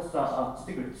the Professor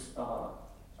Stiglitz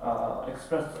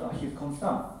expressed his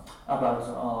concern about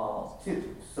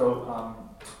CITIC. So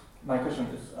my question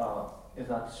is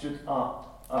that should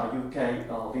UK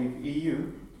leave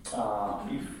EU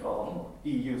if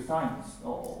EU signs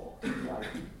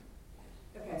TTIP?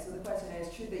 Okay, so the question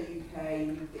is, should the UK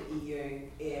leave the EU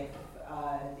if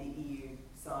the EU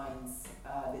signs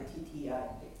the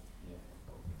TTIP?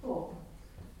 Paul?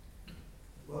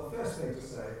 Well, the first thing to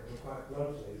say, quite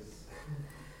bluntly,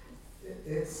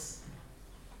 is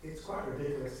it's quite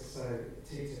ridiculous to say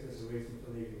TTIP is a reason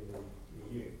for leaving the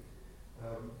EU.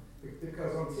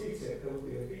 Because on TTIP there will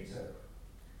be a veto.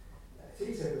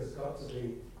 TTIP has got to be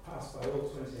passed by all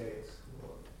 28,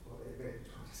 or maybe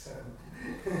 27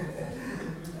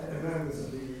 members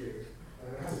of the EU. And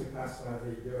it has to be passed by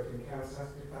the European Council, it has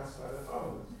to be passed by the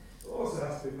Parliament. It also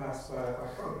has to be passed by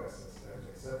Congress,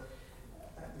 incidentally. So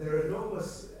there are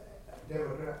enormous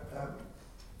democratic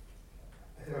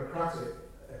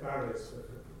barriers for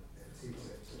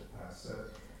TTIP to pass. So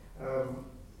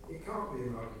it can't be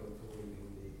an argument for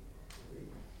leaving the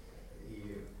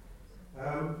EU.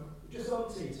 Just on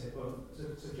TTIP,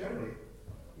 so generally,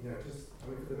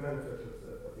 for the benefit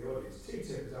of the audience,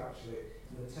 TTIP is actually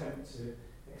an attempt to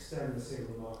extend the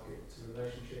single market to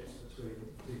relationships between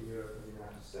Europe and the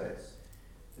United States.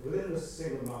 Within the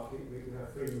single market, we can have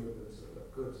free movements of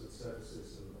goods and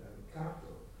services and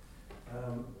capital.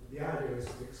 The idea is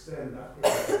to extend that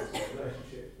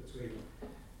relationship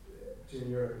between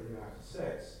Europe and the United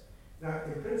States. Now,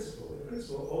 in principle,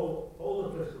 all the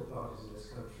political parties in this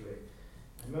country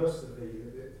and most of the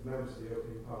members of the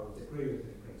European Parliament agree with it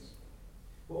in principle.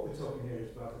 What we're talking here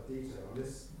is about the detail, and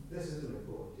this is an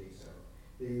important detail.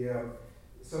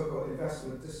 The so-called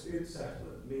investment dispute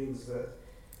settlement means that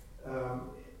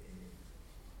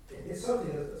it's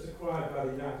something that's required by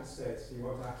the United States if you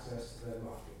want access to their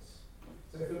markets.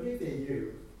 So if we leave the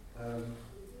EU,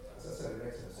 as I said, it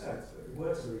makes no sense, but if we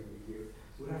were to leave the EU,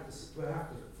 we'd have to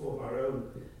form our own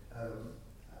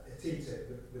TTIP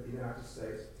with the United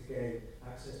States to gain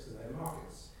access to their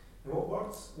markets. And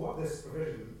what this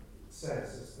provision says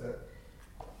is that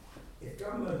if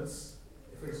governments,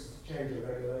 for instance, change a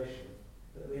regulation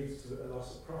that leads to a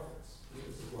loss of profits,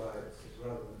 this is why it's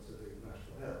relevant to the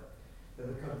national health, then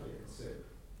the country can sue.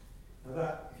 Now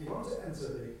that, if you want to enter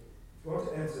the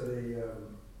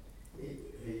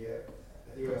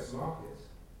US market,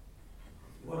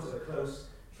 if you wanted a close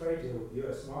trade deal with the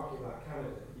US market like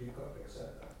Canada, you've got to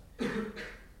accept that.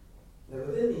 Now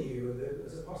within the EU,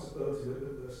 there's a possibility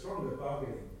with a stronger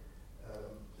bargaining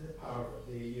power of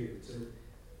the EU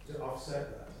to offset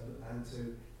that and to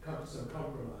come to some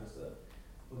compromise that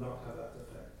will not have that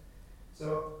effect. So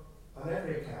on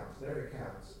every account,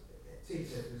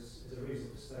 TTIP is a reason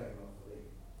for staying on the league.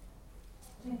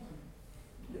 Thank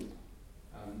you.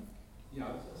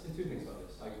 I'll say two things about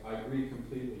this. I agree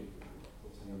completely with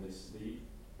what's saying on this.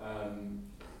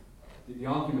 The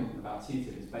argument about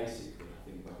TTIP is basically, I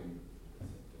think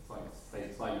if I can say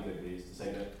it slightly glibly, is to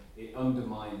say that it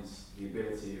undermines the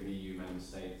ability of EU member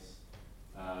states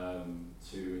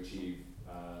to achieve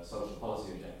social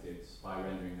policy objectives by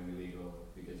rendering them illegal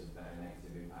because of their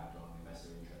negative impact on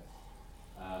investor interest.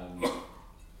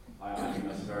 I think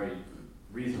that's a very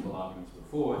reasonable argument to put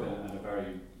forward and a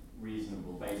very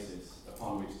reasonable basis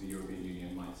upon which the European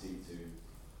Union might seek to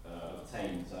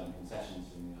obtain certain concessions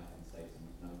from the United States in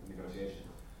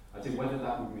negotiations. I think whether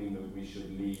that would mean that we should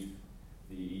leave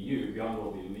the EU, beyond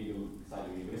all the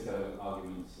slightly legalistic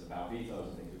arguments about vetoes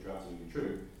and things which are absolutely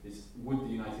true, is would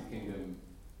the United Kingdom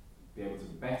be able to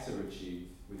better achieve,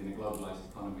 within a globalised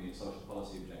economy, its social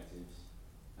policy objectives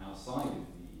outside of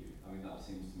the EU? I mean, that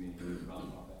seems to me rather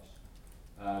far-fetched.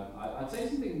 I'd say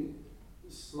something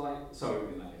sorry,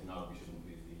 in that case, no, we shouldn't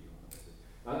leave the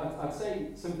EU. I'd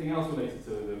say something else related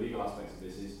to the legal aspects of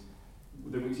this is,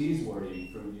 which is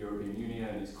worrying from the European Union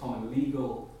and its common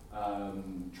legal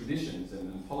traditions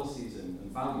and policies and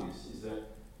values, is that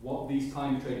what these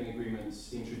kind of trading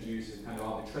agreements introduce is kind of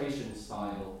arbitration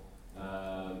style,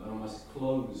 an almost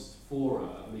closed fora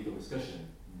of legal discussion.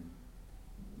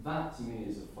 That to me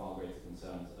is of far greater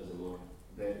concern as a lawyer.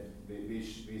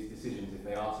 These decisions, if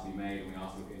they are to be made and we are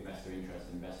to look at investor interest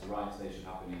and investor rights, they should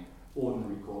happen in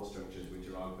ordinary court structures which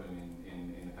are open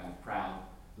in a kind of proud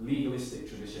legalistic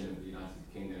tradition of the United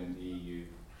Kingdom, the EU,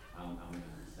 and the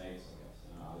United States, I guess.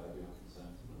 I do have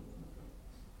concerns about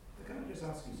that. Can I just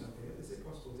ask you something? Is it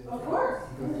possible to... Of course.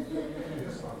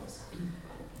 Just on this.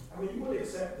 I mean, you would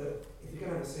accept that if you're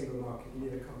going to have a single market, you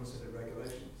need a common set of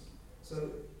regulations. So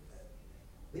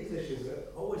these issues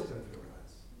are always going to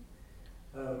arise.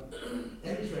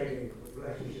 Any trading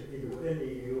relationship, either within the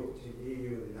EU or between the EU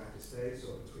and the United States,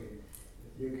 or between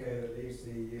the UK that leaves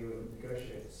the EU and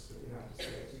negotiates with the United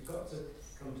States, you've got to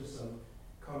come to some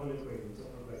common agreement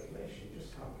on regulation. You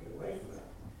just can't get away from that.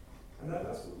 And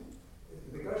that's what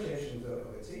the negotiations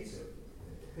of a TTIP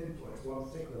pinpoints one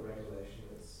particular regulation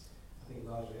that's, I think,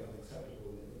 largely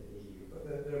unacceptable in the EU, but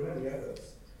there are many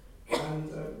others.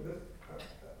 And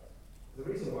the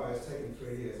reason why it's taken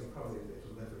 3 years, and probably a bit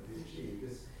will never be achieved,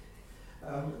 is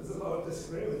there's a lot of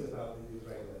disagreement about these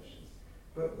regulations.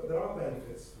 But there are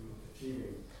benefits from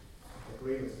achieving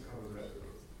agreements of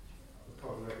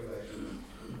common regulations,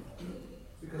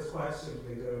 because quite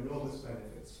simply there are enormous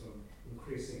benefits from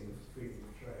increasing the freedom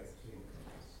of trade between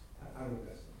countries and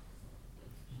investment.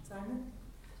 Simon?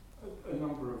 A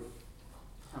number of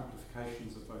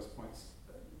amplifications of those points.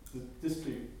 The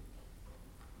dispute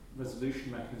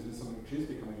resolution mechanism is something which is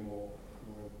becoming more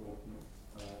important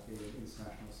in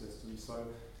international systems. So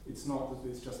it's not that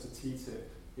it's just a TTIP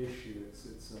issue, it's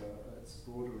a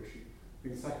broader issue. I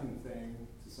think the second thing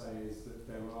to say is that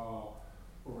there are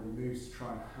already moves to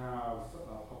try and have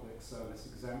public service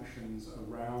exemptions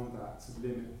around that to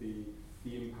limit the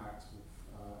impact of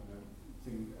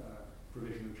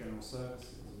provision of general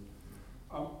services.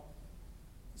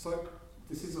 So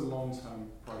this is a long-term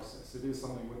process. It is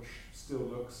something which still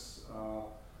looks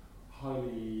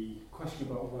highly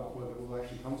questionable about whether it will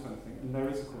actually come to anything. And there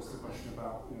is, of course, the question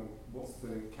about what's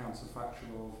the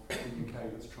counterfactual of the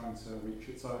UK that's trying to reach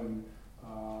its own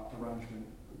arrangement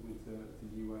with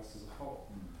the US as a whole.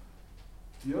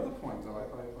 The other point that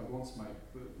I want to make,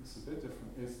 but it's a bit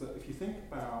different, is that if you think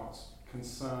about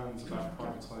concerns about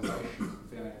privatisation of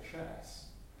the NHS,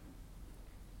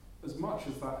 as much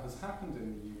as that has happened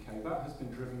in the UK, that has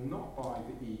been driven not by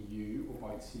the EU or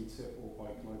by TTIP or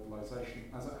by globalisation,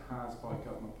 as it has by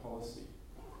government policy.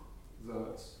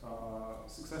 That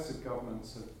successive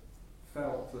governments have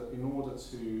felt that in order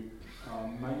to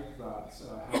make that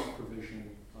health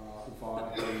provision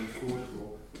viable and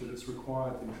affordable, that it's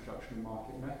required the introduction of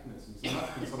market mechanisms. And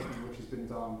that's been something which has been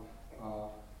done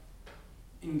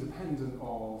independent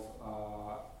of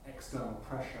external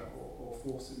pressure or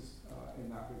forces in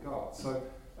that regard. So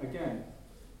again,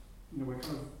 we're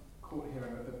kind of caught here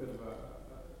in a bit of a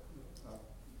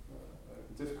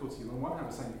difficulty. On one hand,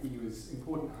 we're saying the EU is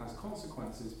important, has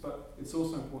consequences, but it's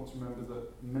also important to remember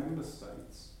that member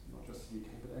states, not just the UK,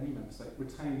 but any member state,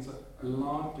 retains a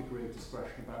large degree of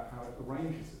discretion about how it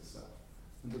arranges itself,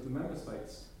 and that the member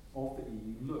states of the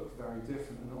EU look very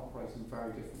different and operate in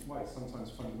very different ways, sometimes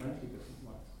fundamentally different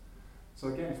ways. So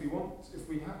again, if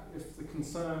the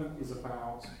concern is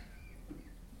about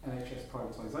NHS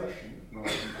privatisation rather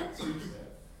than that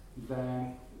TTIP,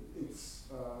 then it's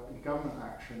government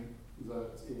action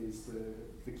that is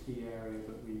the key area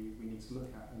that we need to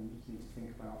look at and need to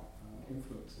think about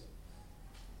influencing.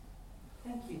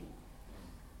 Thank you.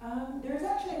 There is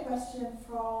actually a question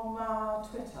from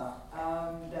Twitter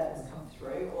that has come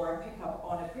through, or a pick up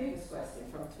on a previous question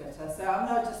from Twitter. So I'm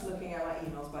not just looking at my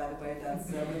emails, by the way,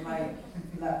 that's with my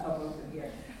laptop open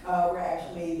here.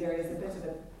 There is a bit of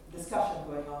a discussion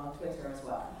going on Twitter as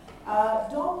well.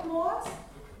 Don Moss?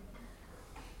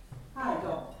 Hi,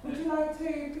 Don. Would you like to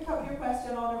pick up your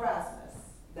question on Erasmus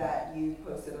that you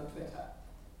posted on Twitter?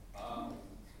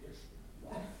 Yes.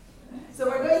 So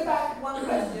we're going back one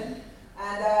question,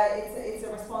 and it's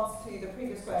a response to the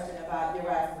previous question about the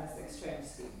Erasmus exchange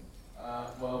scheme.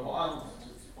 Well, what I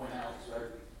wanted to point out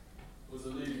was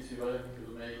alluded to, I don't think it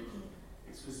was made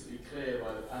explicitly clear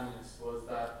by the panelists, was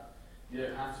that you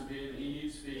don't have to be in the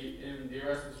EU to be in the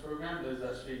Erasmus programme. There's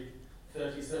actually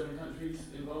 37 countries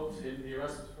involved in the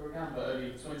Erasmus programme, but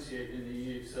only 28 in the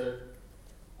EU, so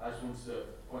I just wanted to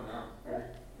point that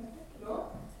out. Laura?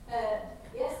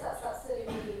 Yes, that's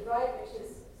absolutely right, which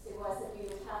is why I said you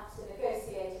would have to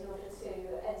negotiate in order to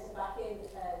enter back in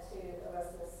to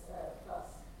Erasmus Plus.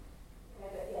 Okay,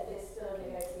 but yeah, there's still a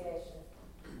negotiation.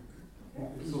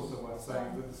 It's also worth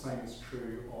saying that the same is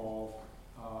true of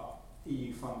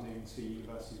EU funding to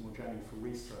universities more generally for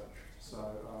research.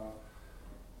 So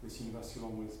this university,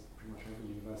 along with pretty much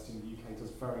every university in the UK,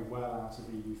 does very well out of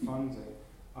EU funding.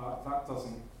 That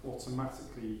doesn't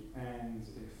automatically end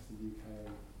if the UK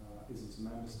isn't a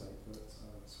member state, but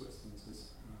Switzerland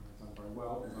has done very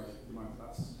well. At the moment,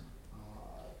 that's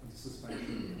under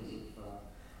suspension because of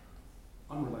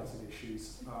unrelated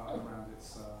issues around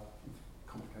its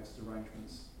complicated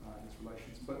arrangements in its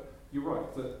relations. But you're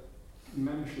right that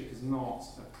membership is not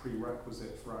a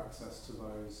prerequisite for access to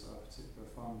those particular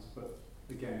funds, but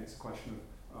again, it's a question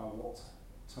of what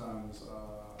terms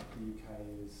the UK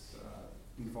is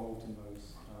involved in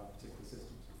those particular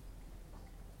systems.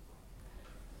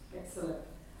 Excellent.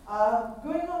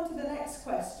 Going on to the next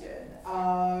question,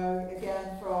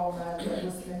 again from what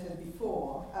was submitted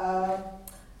before.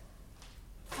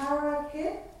 Tara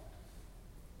here?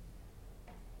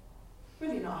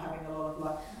 Really not having a lot of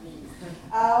luck with these.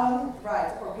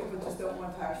 Right, or people just don't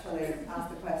want to actually ask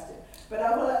the question. But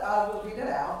I will read it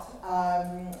out.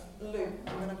 Luke,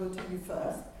 I'm going to go to you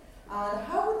first.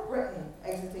 How would Britain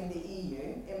exiting the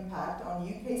EU impact on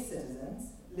UK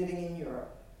citizens living in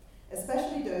Europe,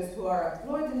 especially those who are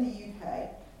employed in the UK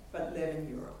but live in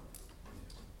Europe?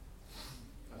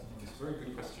 That's a very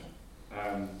good question.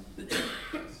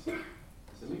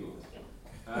 It's a legal question.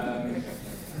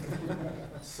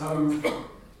 So,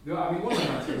 I mean, one of the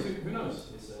answers, who knows?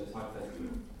 It's a hypothetical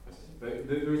question. But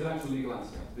there is an actual legal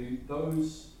answer. Those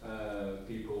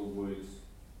people would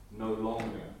no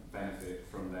longer benefit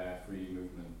from their free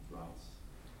movement rights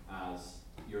as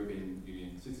European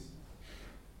Union citizens.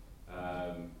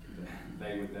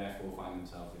 They would therefore find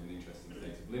themselves in an interesting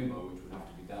state of limbo, which would have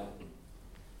to be dealt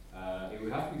with. It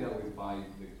would have to be dealt with by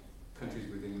the countries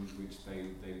within which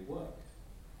they work.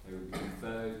 They would be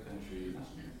third country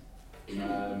nationals.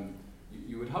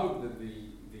 You would hope that the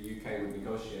UK would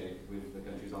negotiate with the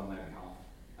countries on their behalf,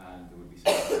 and there would be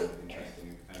some kind of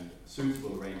interesting and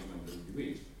suitable arrangement that would be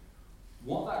reached.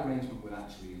 What that arrangement would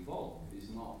actually involve is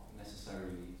not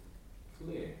necessarily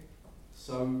clear.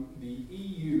 So the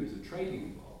EU as a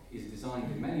trading bloc is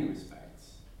designed in many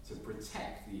respects to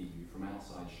protect the EU from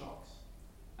outside shocks.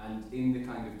 And in the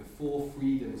kind of the four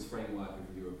freedoms framework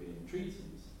of European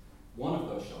treaties, one of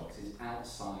those shocks is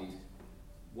outside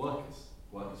workers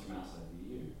from outside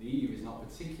the EU. The EU is not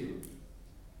particularly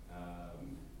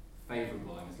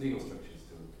favourable in its legal structures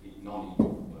to non-EU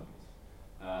workers,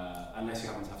 unless you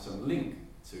happen to have some link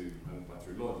to,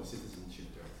 through law, the citizenship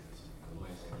directive, or something, the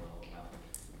lawyers say, well,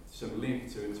 some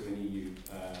link to an EU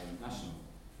national.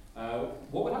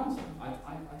 What would happen to them?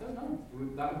 I don't know.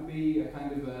 That would be a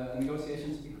kind of a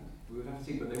negotiation to be had. We would have to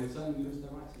see, but they would certainly lose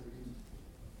their rights.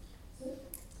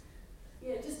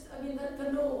 Yeah, I mean,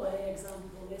 the Norway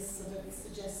example is sort of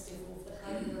suggestive of the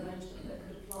kind of arrangement that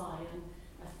could apply, and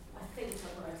I think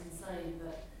I'm right in saying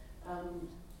that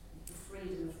the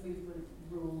freedom of movement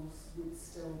rules would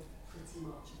still pretty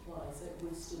much apply, so it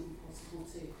would still be possible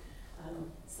to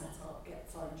set up,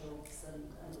 find jobs and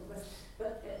all the rest.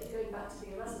 But going back to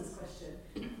the Erasmus question,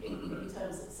 in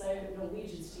terms of, so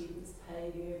Norwegian students pay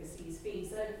the overseas fee,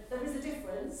 so there is a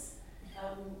difference.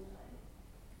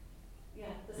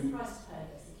 Yeah, there's a price to pay,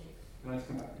 basically. Can I just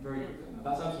come back very quickly?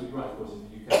 That's absolutely right. Of course, if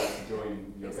the UK were to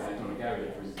join the European Economic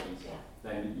Area, for instance,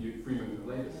 then you free movement of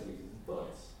labour still exists.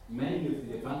 But many of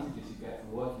the advantages you get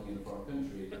from working in a foreign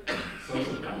country,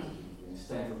 social advantages,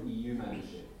 stem from EU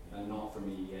membership and not from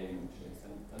EEA membership,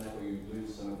 and therefore you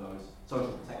lose some of those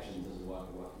social protections as a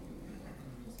worker working in the UK.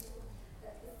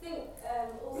 I think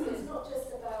also it's not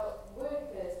just about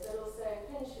workers, but also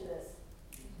pensioners.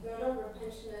 There are a number of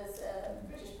pensioners,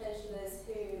 British pensioners,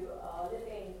 who are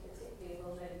living, particularly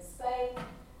well known in Spain,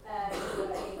 who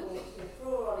are able to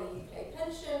draw on a UK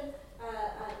pension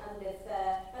and live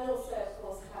there, and also, of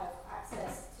course, have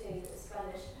access to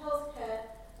Spanish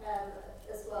healthcare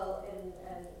as well.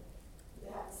 They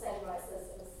have the same rights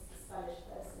as the Spanish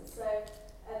person. So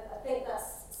I think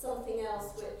that's something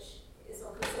else which is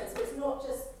of concern. So it's not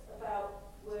just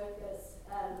about workers,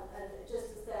 and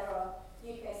just as there are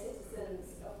UK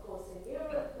citizens, of course, in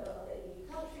Europe or other EU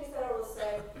countries, there are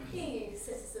also EU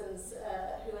citizens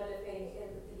who are living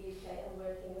in the UK and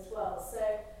working as well. So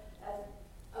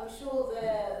I'm sure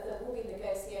there will be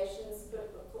negotiations,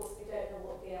 but of course we don't know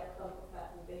what the outcome of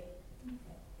that will be.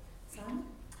 Okay. Sam?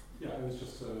 Yeah, it was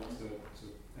just to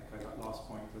echo that last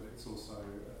point, that it's also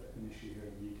an issue here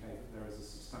in the UK that there is a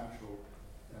substantial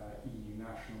EU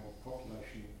national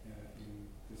population in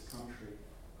this country.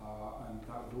 And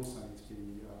that would also need to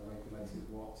be regulated,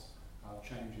 what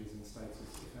changes in status,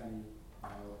 if any,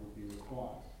 would be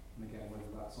required. And again, whether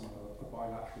that's on a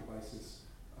bilateral basis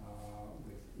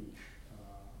with each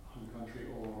home country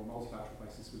or a multilateral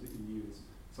basis with the EU is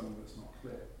something that's not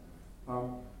clear.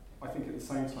 I think at the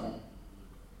same time,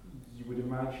 you would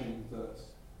imagine that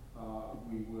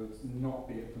we would not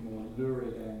be at the more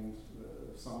lurid end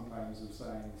of some claims of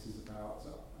saying this is about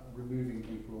removing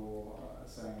people or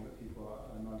saying that people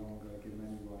are no longer given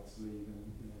any right to leave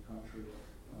in a country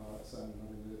certainly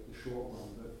not in the short run,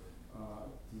 that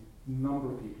the number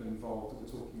of people involved, that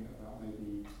we're talking about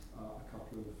maybe a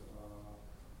couple of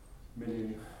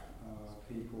million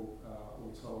people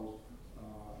all told,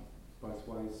 both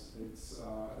ways. It's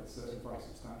a very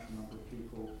substantial number of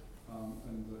people,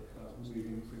 and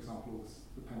removing, for example,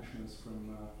 the pensioners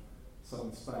from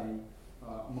southern Spain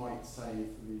might save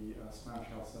the Spanish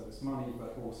health service money,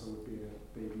 but also would be a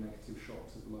big negative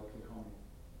shock to the local economy.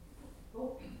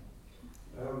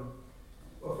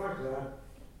 Well, frankly,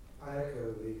 I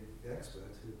echo the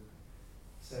expert who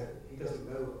said he doesn't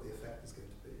know what the effect is going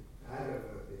to be. I don't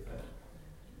know the effect.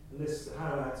 And this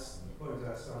highlights the point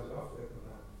I started off with, and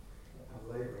I'm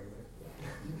labouring with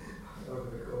over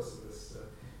the course of this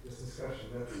discussion.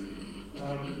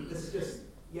 This is just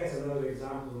yet another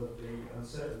example of the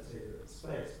uncertainty that's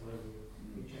faced when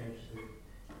you change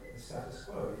the status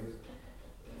quo.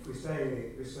 If we stay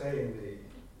in the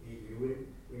EU,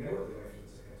 we know what the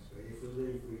elections are going to be. If we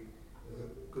leave, there's a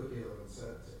good deal of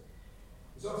uncertainty.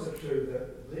 It's also true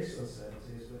that the least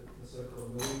uncertainty is the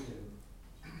so-called Norwegian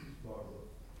model.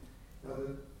 Now,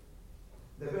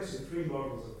 there are basically three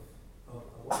models of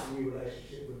what the new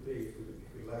relationship would be if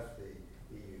we left the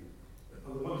EU.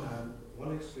 On the one hand,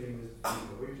 one extreme is the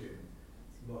Norwegian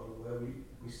model, where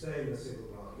we stay in the single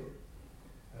market,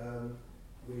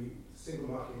 we single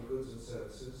market in goods and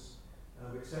services,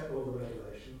 we accept all the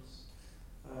regulations,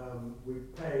 we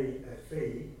pay a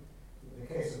fee. In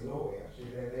the case of Norway,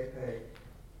 actually, they pay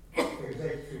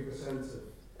 83%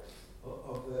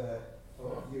 of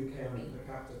UK on a per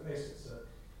capita basis. So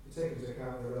you take into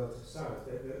account the relative size,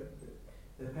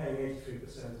 they're paying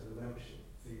 83% of the membership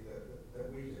fee that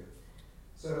we do.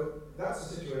 So that's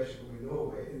the situation with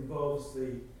Norway. It involves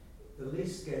the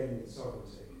least gain in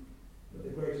sovereignty, but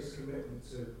the greatest commitment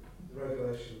to the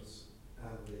regulations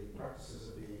and the practices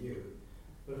of the EU.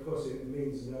 But of course it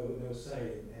means no say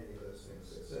in any of those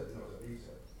things. It's certainly not a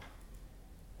veto.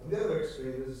 And the other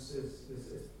extreme is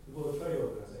the World Trade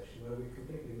Organization, where we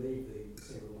completely leave the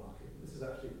single market. This has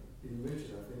actually been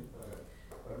mentioned, I think,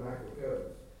 by Michael Gove,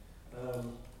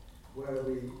 where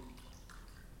we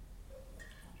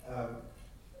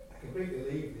completely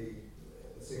leave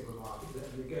the single market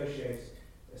and negotiate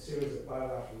a series of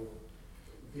bilateral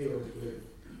deals with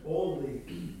all the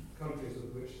countries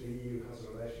with which the EU has a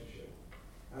relationship.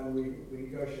 And we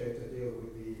negotiate a deal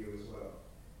with the EU as well.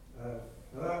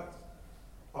 Now that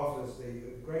offers the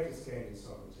greatest gain in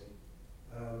sovereignty,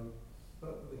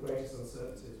 but the greatest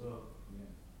uncertainty as well. Yeah.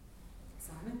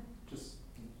 Simon? There's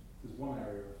one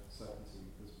area of certainty.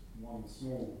 There's one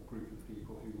small group of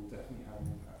people who will definitely have an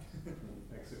impact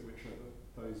on exit, which are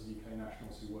those UK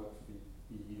nationals who work for the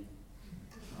EU.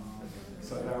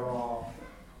 So there are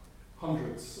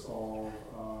hundreds of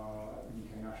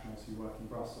UK nationals who work in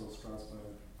Brussels,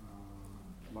 Strasbourg,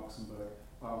 Luxembourg.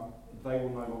 They will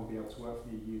no longer be able to work for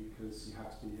the EU because you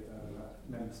have to be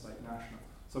a member state national.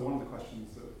 So one of the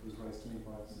questions that was raised to me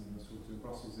by someone who was talking in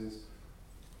Brussels is,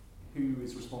 who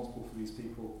is responsible for these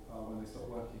people when they stop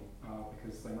working?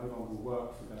 Because they no longer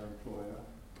work for their employer,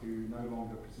 who no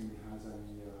longer presumably has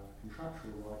any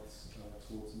contractual rights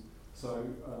towards them. So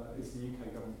is the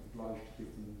UK government obliged to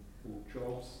give them all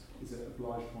jobs? Is it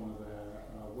obliged to honour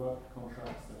their work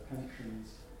contracts, their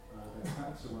pensions, their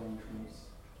tax arrangements?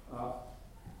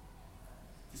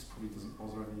 This probably doesn't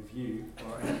bother any of you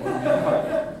or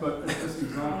anyone, but it's just an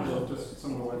example of just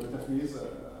somewhere where there definitely is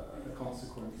a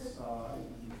consequence.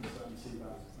 You can certainly see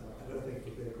that. I don't think it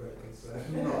would be a great concern.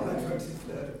 No.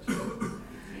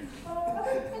 Are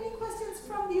there any questions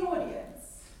from the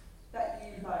audience that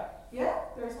you'd like? Yeah,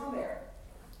 there's one there.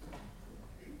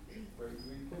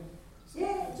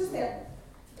 Yeah, just there.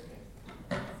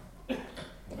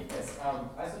 Yes,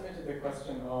 I submitted the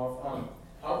question of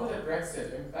how would a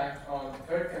Brexit impact on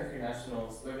third country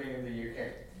nationals living in the UK?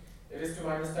 It is to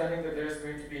my understanding that there is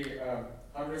going to be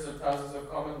hundreds of thousands of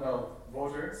Commonwealth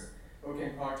voters who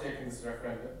can partake in this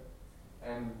referendum,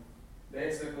 and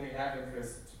they certainly have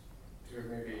interest to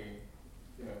maybe,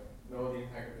 know the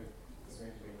impact of it is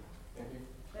going to be. Thank you.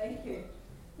 Thank you.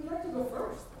 Who'd like to go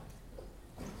first?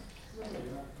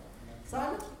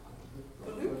 Simon?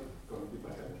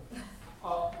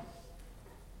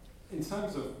 In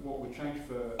terms of what would change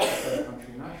for third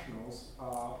country nationals,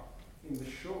 in the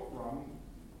short run,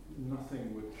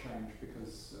 nothing would change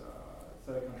because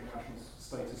third country nationals'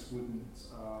 status wouldn't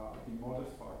be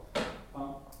modified.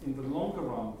 In the longer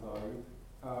run,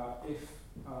 though, if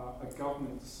a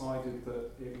government decided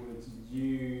that it would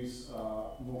use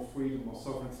more freedom or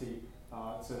sovereignty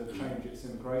to change its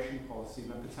immigration policy,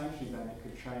 then potentially it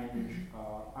could change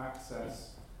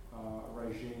access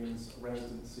regimes,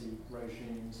 residency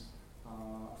regimes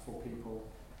for people.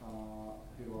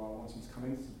 who are wanting to come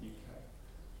into the UK.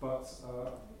 But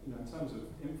in terms of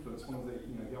influence, one of the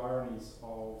the ironies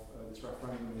of this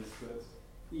referendum is that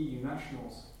EU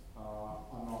nationals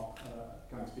are not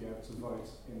going to be able to vote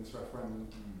in this referendum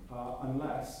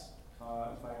unless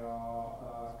they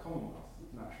are Commonwealth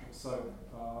nationals. So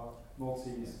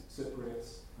Maltese,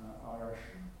 Cypriots, Irish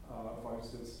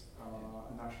voters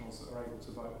and nationals that are able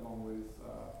to vote along with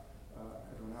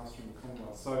everyone else from the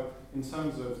Commonwealth. So in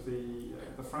terms of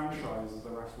the franchise of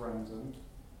the referendum,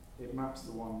 it maps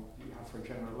the one that you have for a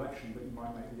general election, but you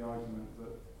might make the argument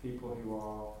that people who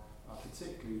are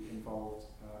particularly involved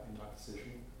in that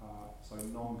decision, so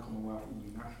non-Commonwealth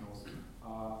EU nationals,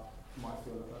 might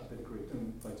feel a bit aggrieved,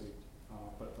 and they do,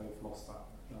 but they've lost that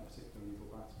particular legal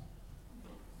battle.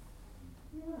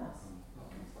 Yes.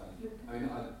 I mean,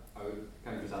 I would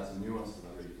kind of just add some nuance to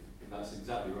that, really. That's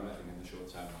exactly right. I think in the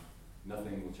short term,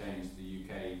 nothing will change. The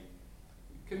UK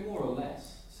can more or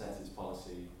less set its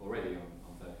policy already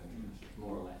on third country nationals,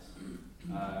 more or less.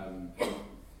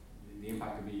 The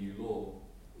impact of EU law,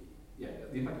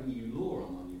 the impact of EU law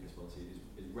on UK's policy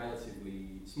is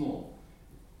relatively small.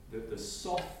 The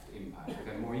soft impact, the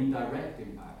kind of more indirect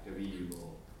impact of EU law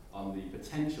on the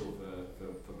potential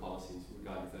for policies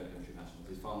regarding third country nationals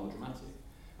is far more dramatic.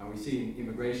 And we see in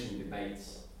immigration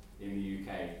debates in the UK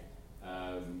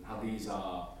how these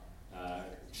are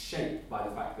shaped by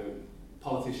the fact that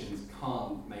politicians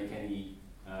can't make any,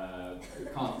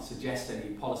 can't suggest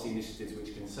any policy initiatives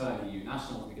which concern EU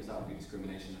nationals because that would be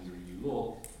discrimination under EU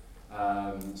law.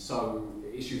 So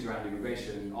issues around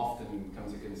immigration often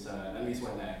come to concern, at least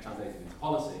when they're translated into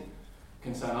policy,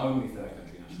 concern only third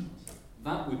country nationals.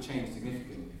 That would change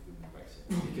significantly with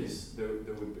Brexit because there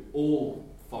would be, all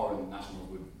foreign nationals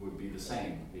would be the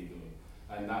same legally,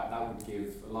 and that would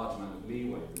give a large amount of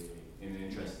leeway really in an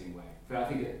interesting way. But I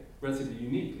think it relatively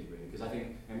uniquely really, because I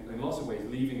think in lots of ways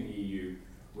leaving the EU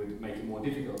would make it more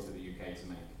difficult for the UK to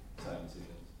make certain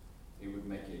decisions. It would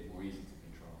make it more easy to control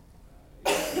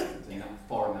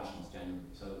foreign nationals generally.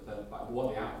 So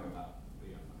what the outcome of that would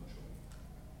be, I'm not sure.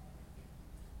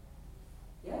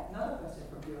 Yeah, another question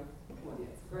from your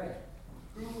audience. Great.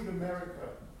 Who would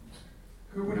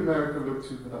America look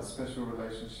to for that special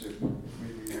relationship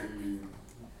with the EU?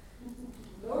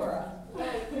 Laura.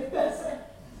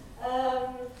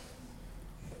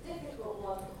 Difficult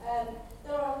one.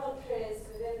 There are countries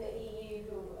within the EU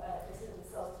who consider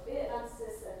themselves to be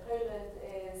Atlanticist, and Poland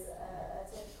is a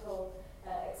typical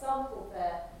example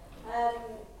there. I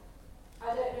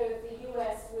don't know if the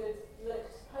US would look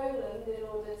to Poland in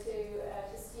order to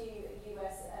pursue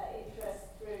US interest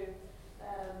through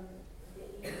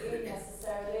the EU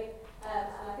necessarily, and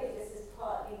I think this is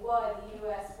partly why the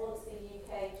US wants the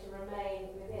UK to remain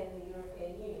within the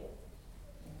European Union.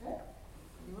 Okay.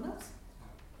 Anyone else?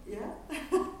 Yeah?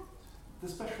 The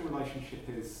special relationship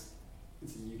is a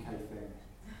UK thing.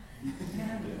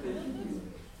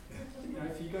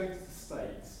 If you go to the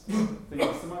States,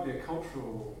 there might be a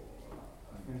cultural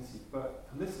affinity, but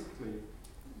politically,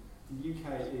 the UK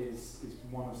is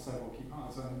one of several key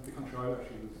partners, and the country I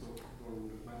actually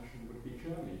would have mentioned would be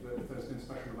Germany. But if there's been a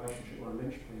special relationship or a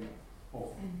linchpin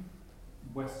of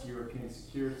West European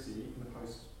security in the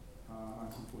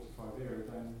post-1945 era,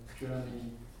 then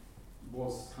Germany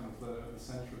was kind of the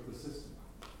centre of the system.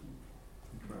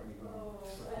 Correct me if I'm wrong.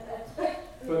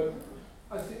 But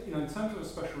I think, in terms of a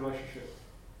special relationship,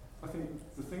 I think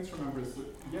the thing to remember is that,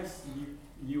 yes,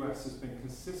 the US has been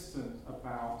consistent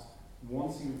about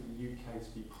wanting the UK to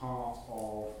be part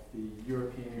of the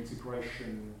European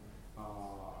integration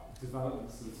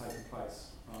developments that have taken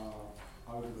place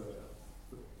over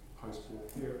the post-war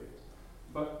period.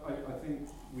 But I think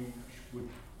we would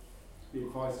be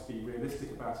advised to be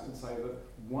realistic about it and say that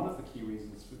one of the key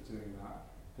reasons for doing that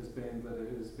has been that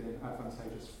it has been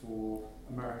advantageous for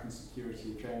American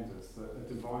security agendas, that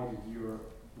a divided Europe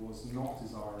was not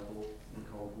desirable in the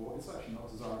Cold War. It's actually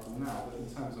not desirable now, but in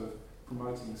terms of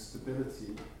promoting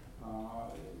stability,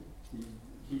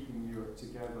 keeping Europe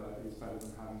together is better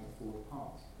than having it fall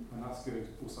apart. And that's good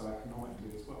also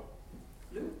economically as well.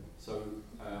 Lou? So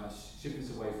shifting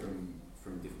us away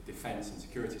from defence and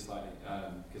security slightly,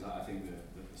 because I think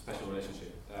the special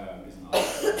relationship isn't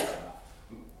answered.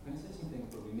 I'm going to say something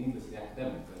probably needlessly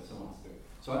academic, but someone has to do it.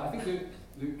 So I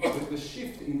think the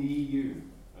shift in the EU,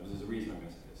 there's a reason I'm going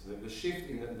to say this, the shift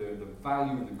in the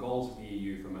value and the goals of the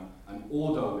EU from an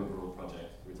ordo-liberal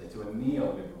project, we would say, to a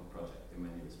neo-liberal project in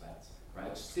many respects,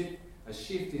 right? A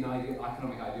shift in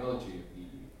economic ideology of the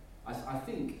EU, I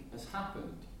think has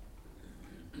happened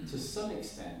to some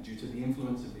extent due to the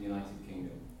influence of the United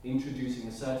Kingdom, introducing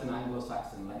a certain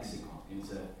Anglo-Saxon lexicon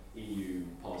into EU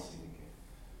policy thinking.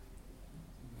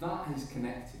 that is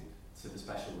connected to the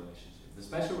special relationship. The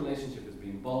special relationship has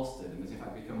been bolstered and has in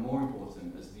fact become more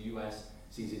important as the US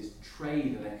sees its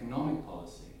trade and economic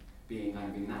policy being kind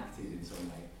of enacted in some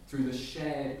way through the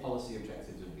shared policy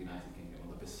objectives of the United Kingdom,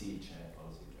 or the perceived shared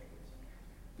policy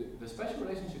objectives. The special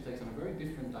relationship takes on a very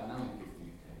different dynamic if the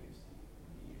UK is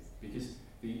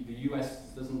the EU, because the US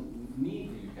doesn't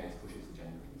need the UK to push its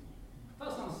agenda.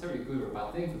 That's not necessarily a good or a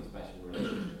bad thing for the special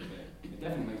relationship, but it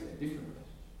definitely makes it a different relationship.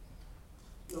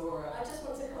 Laura. I just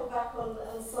want to come back on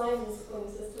Simon's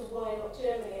point as to why not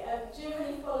Germany.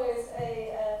 Germany follows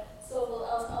a so-called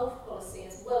Aus-Auf policy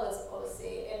as well as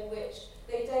policy in which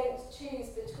they don't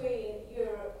choose between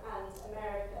Europe and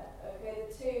America. Okay,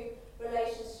 the two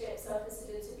relationships are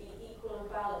considered to be equal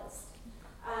and balanced.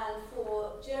 And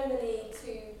for Germany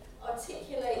to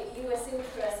articulate US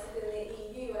interest within the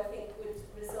EU, I think would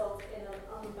result in an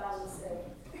unbalancing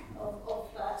of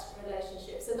that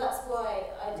relationship. So that's why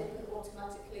I didn't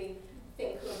automatically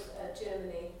think of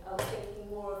Germany. I was thinking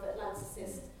more of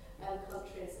Atlanticist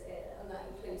countries, and that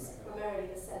includes primarily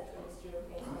the Central and East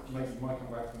European countries. My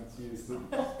comment to you is that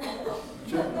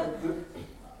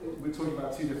we're talking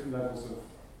about two different levels of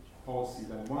policy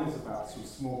then. One is about sort of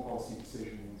small policy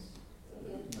decisions,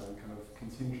 kind of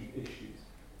contingent issues.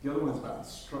 The other one is about the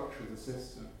structure of the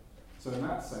system. So in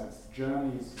that sense,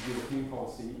 Germany's European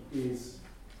policy is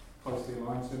closely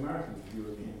aligned to American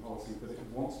European policy, but it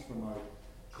wants to promote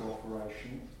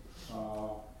cooperation,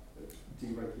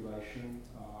 deregulation,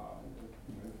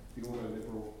 the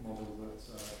ordo-liberal model that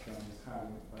Germany's had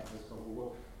in the post-Cold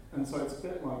War. And so it's a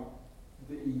bit like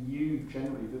the EU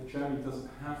generally, that Germany doesn't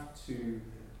have to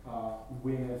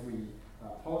win every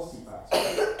policy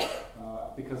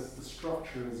battle because the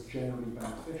structure is generally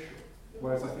beneficial.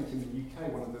 Whereas I think in the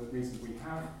UK, one of the reasons we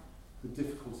have the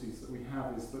difficulties that we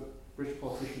have is that British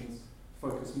politicians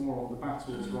focus more on the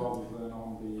battles rather than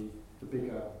on the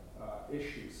bigger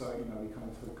issues. So, we kind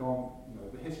of have gone,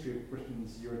 the history of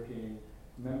Britain's European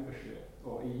membership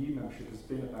or EU membership has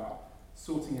been about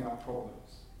sorting out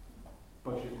problems.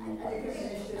 Budget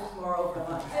rebates. Tomorrow for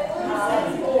lunch. It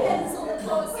depends on the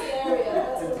policy area,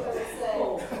 that's what I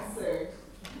would say.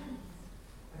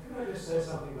 Can I just say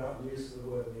something about the use of the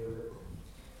word neoliberal?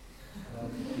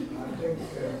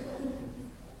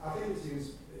 I think it's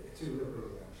used too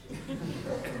liberally,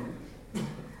 actually.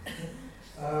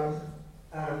 As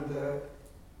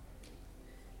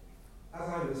I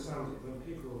understand it, when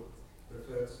people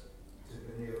refer to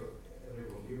the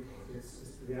neoliberal viewpoint, it's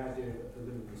the idea of the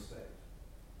limited state.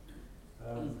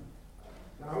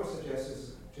 Now, I would suggest this is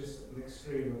just an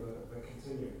extreme of a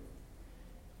continuum.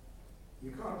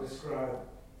 You can't describe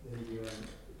the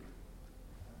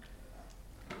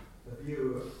view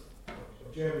of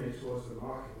Germany towards the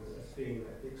market as being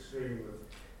at the extreme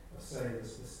of saying the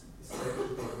state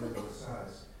should be of limited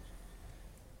size.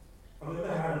 On the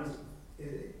other hand,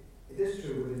 it is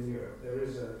true within Europe. There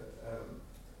is at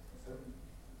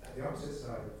the opposite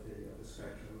side of the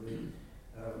spectrum,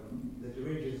 the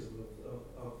dirigism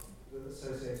of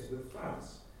associated with France.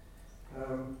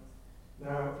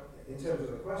 Now, in terms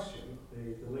of the question,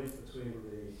 the link between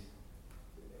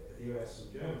the US and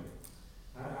Germany,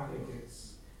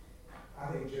 I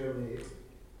think Germany is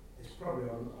probably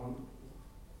on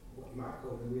what you might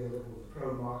call the neoliberal, the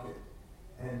pro-market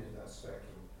end of that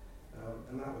spectrum,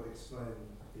 and that would explain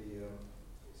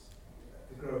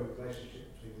the growing relationship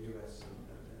between the US and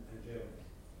Germany.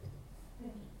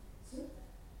 Thank you. So,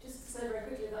 just to say very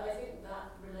quickly that I think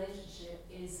that relationship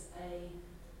is a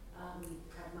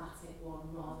pragmatic one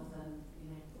rather than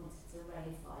wanting to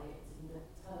rareify it in the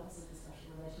terms of the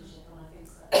special relationship, and I think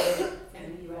that from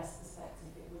the US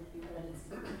perspective it would be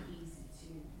relatively easy to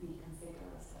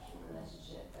reconfigure a special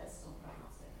relationship based on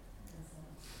pragmatic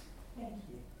concerns. Thank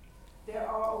you. There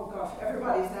are, oh gosh,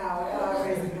 everybody's now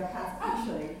raising their hands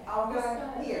actually. I'm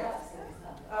going here.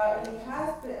 He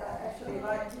has been, actually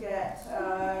like to get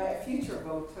a future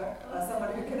voter,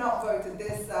 somebody who cannot vote in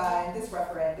this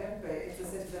referendum, but it's a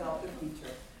citizen of the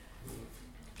future.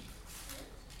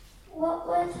 What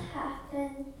would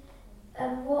happen,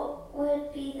 what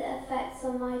would be the effects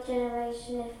on my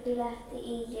generation if we left the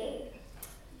EU?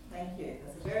 Thank you.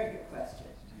 That's a very good question.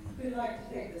 Who'd like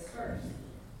to take this first?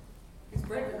 Who's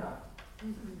brave enough?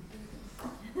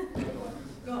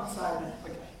 Go on, Simon.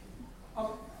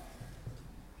 Okay.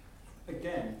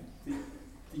 Again,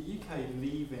 the UK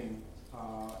leaving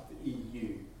the EU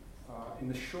in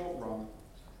the short run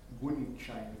wouldn't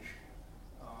change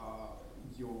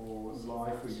your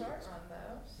life. Short run,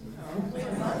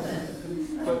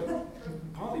 though.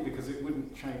 But partly because it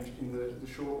wouldn't change in the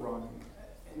short run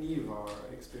any of our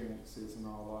experiences in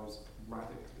our lives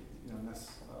radically.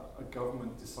 unless a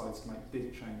government decides to make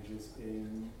big changes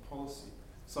in policy.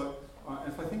 So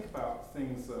if I think about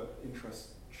things that interest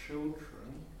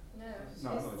children,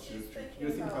 she's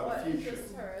you're thinking about the future.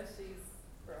 Interests her as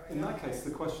she's growing In up. that case,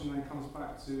 the question then comes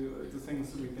back to the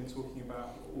things that we've been talking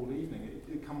about all evening.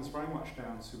 It comes very much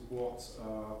down to what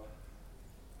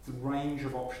the range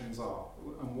of options are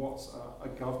and what a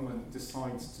government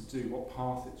decides to do, what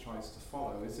path it tries to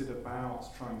follow. Is it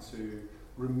about trying to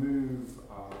remove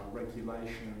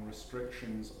regulation and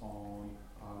restrictions on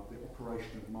the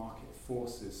operation of market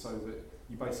forces so that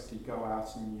you basically go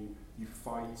out and you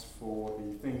fight for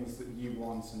the things that you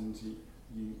want and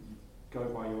you go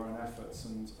by your own efforts,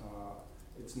 and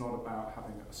it's not about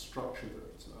having a structure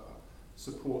that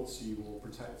supports you or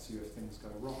protects you if things go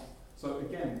wrong. So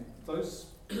again, those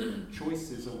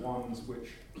choices are ones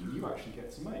which you actually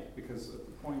get to make, because at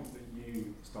the point that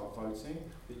you start voting,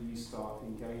 that you start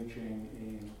engaging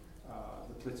in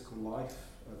the political life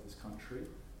of this country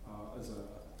as a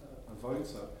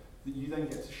voter, that you then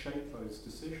get to shape those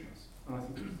decisions. And I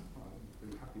think I'm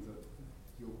really happy that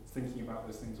you're thinking about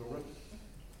those things already.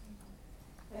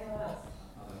 Anyone else?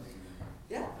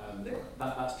 Yeah.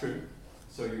 That's true.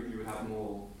 So you would have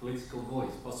more political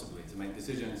voice, possibly, to make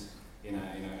decisions in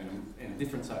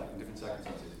different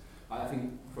circumstances. I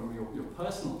think from your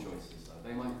personal choices, though,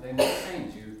 they might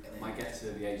change. You might get to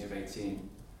the age of 18 and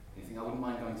you think, I wouldn't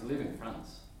mind going to live in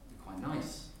France. It'd be quite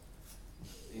nice.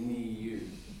 In the EU,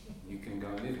 you can go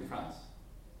and live in France.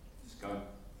 Just go.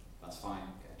 That's fine.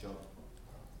 Get a job.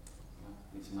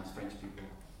 Meet some nice French people.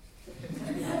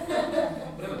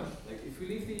 Whatever. Like, if we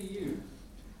leave the EU,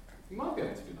 you might be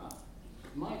able to do that.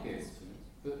 You might be able to,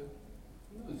 but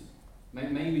who knows?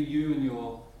 Maybe you and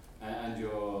your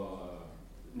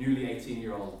newly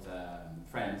 18-year-old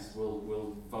friends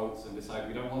will vote and decide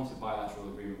we don't want a bilateral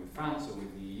agreement with France or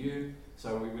with the EU,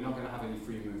 so we're not going to have any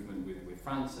free movement with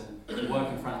France, and to work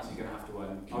in France you're going to have to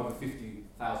earn over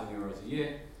 50,000 euros a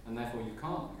year, and therefore you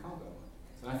can't go.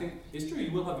 So I think it's true,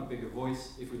 you will have a bigger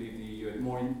voice if we leave the EU, a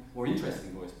more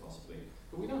interesting voice possibly,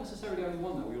 but we don't necessarily only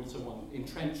want that, we also want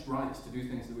entrenched rights to do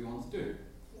things that we want to do.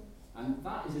 And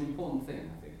that is an important thing,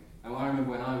 I think. And I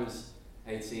remember when I was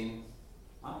 18,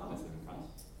 I went to live in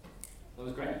France. That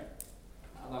was great.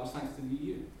 That was thanks to the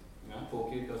EU. Poor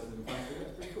kid goes to live in France, so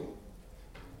that's pretty cool.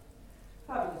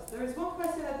 Fabulous. There is one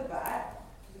question at the back.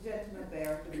 The gentleman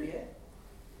there, Julia.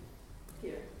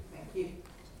 Here, thank you.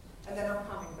 And then I'm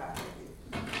coming back with you.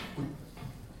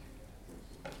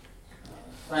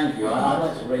 Thank you. I'd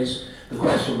like to raise the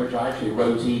question which I actually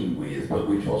wrote in with, but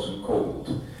which wasn't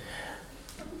called.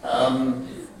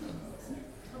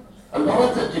 A lot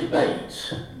of the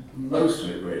debate, most of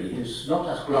it really, is not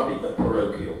as grubby but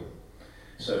parochial.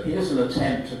 So here's an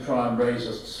attempt to try and raise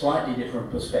a slightly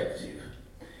different perspective.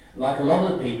 Like a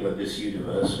lot of the people at this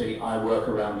university, I work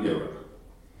around Europe.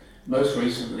 Most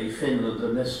recently Finland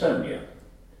and Estonia.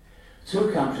 Two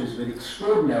countries with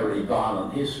extraordinarily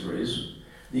violent histories.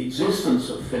 The existence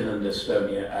of Finland and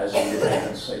Estonia as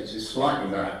independent states is slightly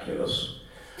miraculous.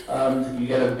 You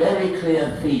get a very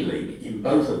clear feeling in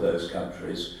both of those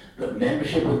countries that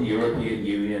membership of the European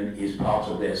Union is part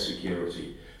of their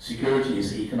security. Security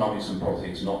is economics and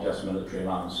politics, not just military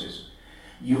alliances.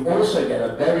 You also get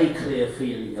a very clear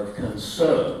feeling of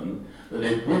concern that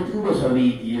if Britain were to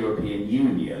leave the European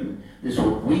Union, this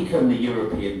would weaken the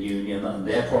European Union and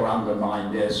therefore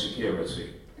undermine their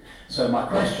security. So my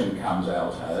question comes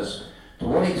out as, to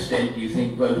what extent do you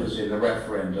think voters in the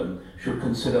referendum should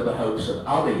consider the hopes of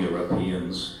other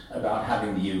Europeans about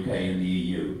having the UK in the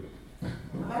EU?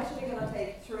 I'm actually going to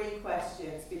take 3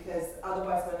 questions because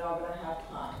otherwise we're not going to have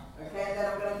time. Okay, and then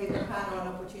I'm going to give the panel an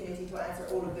opportunity to answer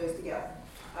all of those together.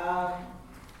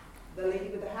 The lady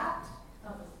with the hat.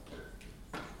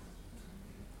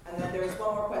 And then there is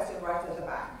one more question right at the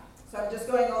back. So I'm just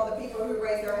going on the people who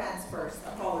raised their hands first.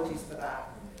 Apologies for that.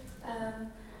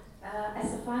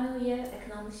 As a final year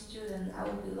economics student, I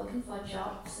will be looking for a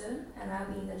job soon, and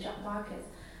I'll be in the job market.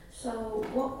 So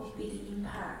what would be the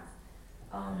impact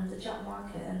on the job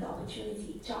market and the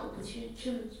opportunities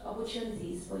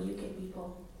for UK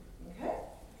people? Okay.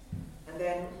 And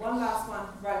then one last one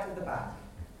right at the back.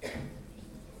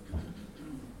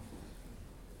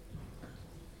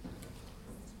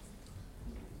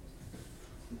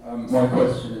 My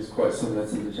question is quite similar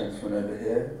to the gentleman over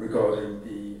here regarding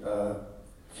the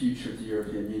future of the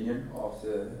European Union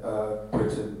after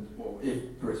Britain, or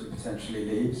if Britain potentially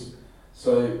leaves.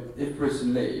 So if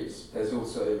Britain leaves, there's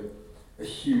also a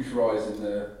huge rise in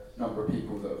the number of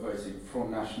people that are voting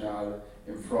Front National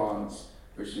in France,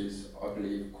 which is, I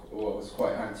believe, was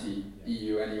quite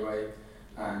anti-EU anyway.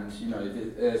 And, you know,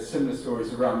 there's similar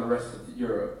stories around the rest of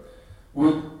Europe.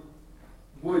 Would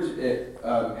would it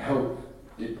help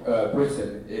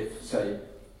Britain if, say,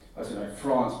 I don't know,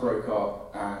 France broke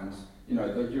up and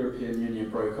the European Union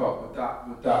broke up?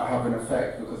 Would that have an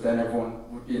effect, because then everyone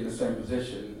would be in the same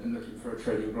position and looking for a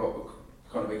trading bloc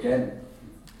kind of again,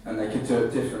 and they could do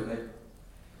it differently?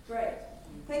 Great.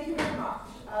 Thank you very much.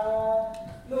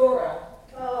 Laura.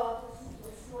 Oh,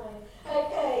 this is mine.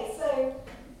 Okay, so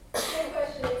two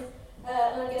questions,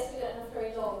 and I guess we don't have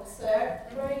very long. So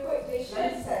very quickly,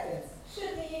 90 seconds.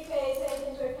 Should the UK take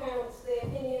into account the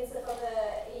opinions of other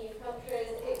EU countries?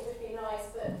 It would be nice,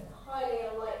 but highly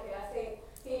unlikely. I think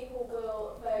people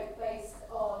will vote based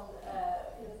on,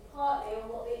 partly on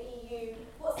what the EU,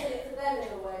 what's in it for them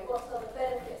in a way, what are the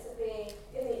benefits of being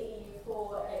in the EU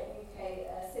for UK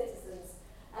citizens.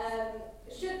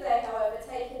 Should they, however,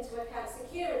 take into account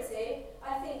security?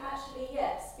 I think actually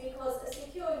yes, because a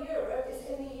secure Europe is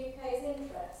in the UK's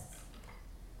interests.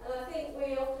 And I think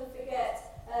we often forget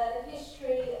the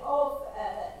history of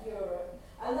Europe,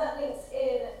 and that links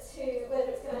in to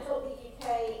whether it's going to help the UK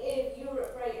if the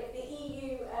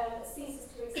EU ceases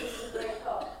to exist and break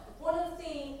up. One of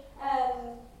the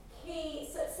key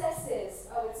successes,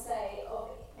 I would say, of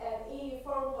EU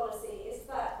foreign policy is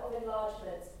that of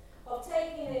enlargement, of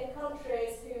taking in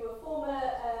countries who were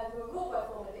ruled by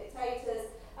former dictators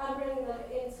and bringing them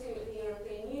into the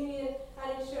European Union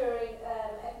and ensuring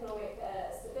economic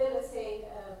stability.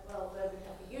 Well, though we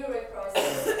have the euro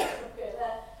crisis,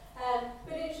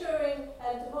 but ensuring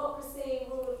democracy,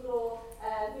 rule of law,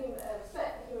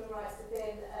 respect for human rights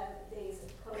within these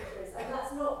countries. And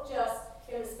that's not just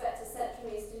in respect to Central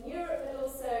and Eastern Europe, but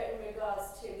also in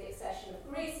regards to the accession of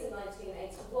Greece in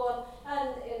 1981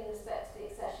 and in respect to the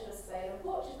accession of Spain and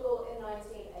Portugal in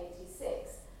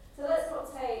 1986. So let's not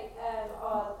take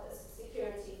our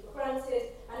security for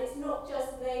granted, and it's not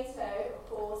just NATO, of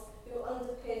course, who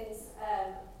underpins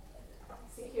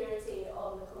security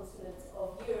on the continent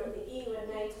of Europe. The EU and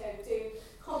NATO do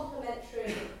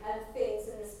complementary things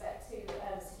in respect to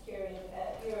securing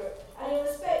Europe. And in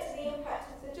respect to the impact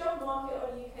of the job market on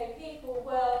UK people,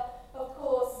 well, of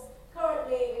course,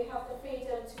 currently we have the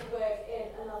freedom to work in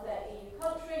another EU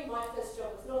country. My first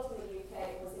job was not in the UK,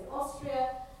 it was in Austria,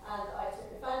 and I took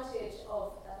advantage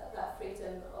of that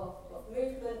freedom of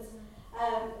movement.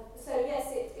 So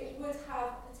yes, it would have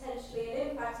potentially an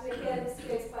impact, and again this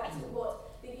goes back to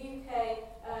what the UK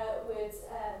would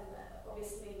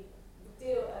obviously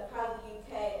deal, how the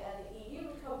UK and the EU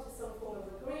would come to some form of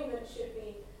agreement should we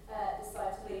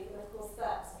decide to leave, and of course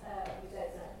that we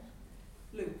don't know.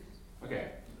 Luke. Okay,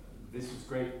 this was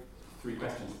great, 3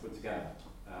 questions put together.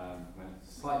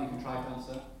 Slightly contrived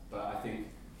answer, but I think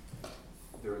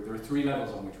there are 3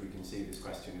 levels on which we can see this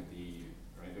question of the EU.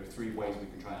 Right? There are 3 ways we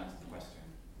can try and answer the question.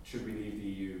 Should we leave the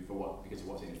EU for what? Because of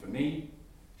what's in it for me?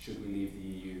 Should we leave the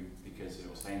EU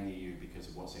or stay in the EU because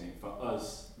of what's in it for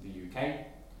us, the UK?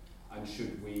 And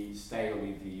should we stay or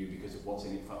leave the EU because of what's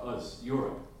in it for us,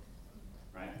 Europe?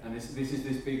 Right? And this is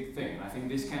this big thing. And I think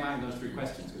this came out in those 3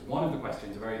 questions, because one of the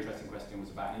questions, a very interesting question, was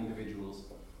about individuals'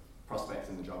 prospects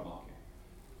in the job market.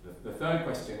 The third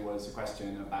question was a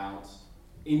question about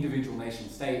individual nation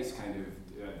states, kind of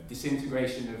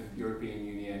disintegration of European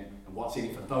Union, and what's in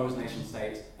it for those nation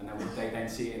states, and then would they then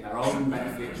see it in their own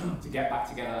benefit to get back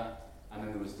together? And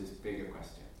then there was this bigger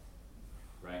question,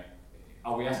 right?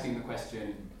 Are we asking the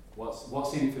question,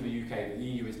 what's in it for the UK? The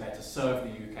EU is there to serve the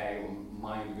UK or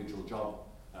my individual job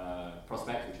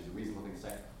prospect, which is a reasonable thing to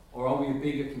say, or are we a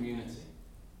bigger community?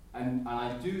 And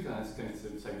I do think it's going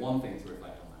to say one thing to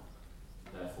reflect on that,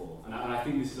 therefore. And I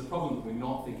think this is a problem that we're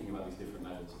not thinking about these different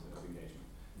levels of engagement.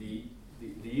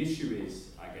 The issue is,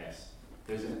 I guess,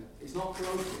 it's not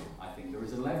parochial, I think. There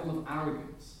is a level of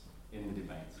arrogance in the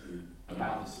debate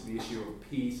about the issue of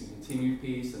peace and continued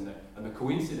peace and the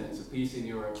coincidence of peace in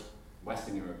Europe,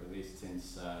 Western Europe at least,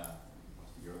 since the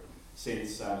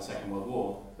Second World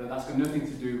War, that's got nothing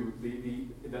to do,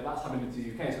 that's happened to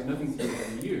the UK, it's got nothing to do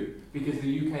with the EU, because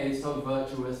the UK is so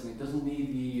virtuous and it doesn't need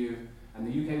the EU, and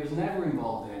the UK was never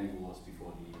involved in any wars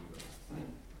before the EU.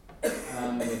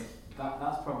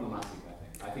 That's problematic, I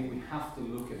think. I think we have to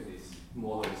look at this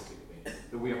more holistically,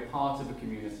 that we are part of a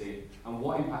community, and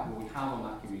what impact will we have on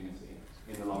that community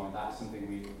in the long run? That's something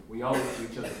we owe it to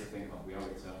each other to think of. We owe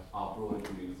it to our broader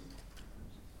community.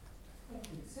 Thank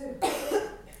you. Sue?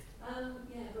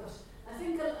 Yeah, gosh. I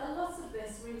think a lot of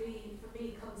this really, for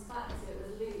me, comes back to it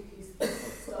with Luke, who's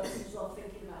started as well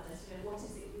thinking about this. What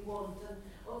is it we want? And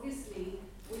obviously,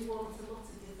 we want a lot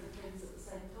of different things at the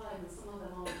same time, and some of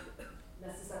them aren't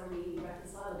necessarily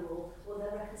reconcilable, or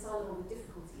they're reconcilable with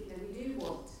difficulty. We do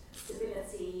want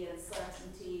stability and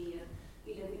certainty,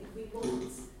 and we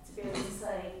want to be able to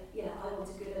say, I want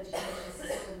a good education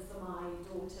system for my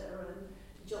daughter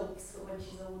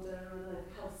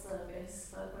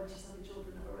service when she's having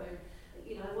children of her own.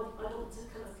 You know, I want to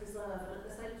kind of preserve, and at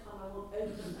the same time I want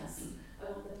openness.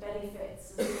 I want the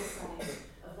benefits, as you're saying,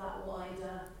 of that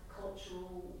wider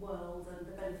cultural world and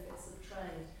the benefits of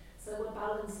trade. So we're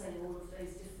balancing all of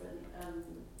those different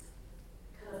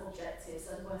kind of objectives,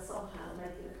 and we're somehow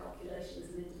making a calculation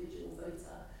as an individual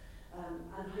voter,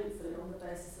 and hopefully on the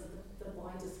basis of the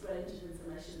widest range of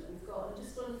information that we've got. And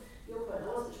just on your point,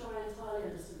 I wasn't sure I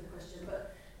entirely understood the question,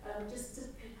 but just to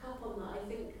pick up on that, I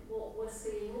think what we're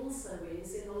seeing also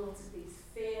is, in a lot of these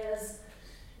fears,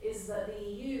 is that the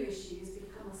EU issues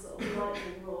become a sort of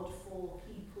lightning rod for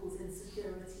people's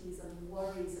insecurities and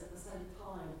worries at the same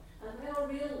time. And they are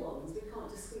real ones. We can't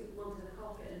just sweep them under the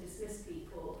carpet and dismiss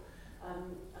people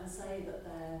and say that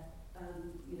they're,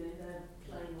 they're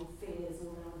playing on fears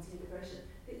or they're anti-immigration.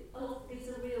 These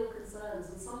are real concerns,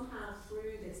 and somehow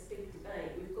through this big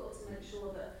debate, we've got to make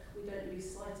sure that we don't lose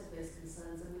sight of those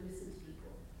concerns and we listen to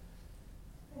people.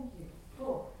 Thank you.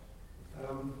 Cool.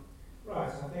 Right,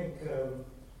 I think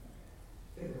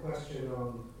the question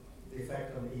on the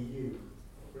effect on the EU,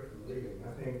 Britain leaving,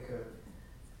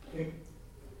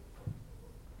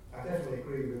 I definitely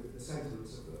agree with the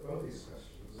sentiments of both these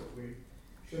questions, that we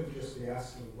shouldn't just be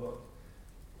asking what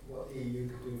the EU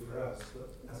could do for us, but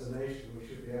as a nation we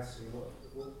should be asking what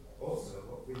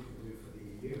we can do for the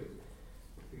EU.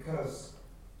 Because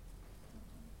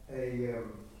a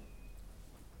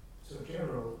sort of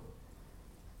general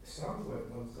standpoint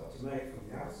one's got to make from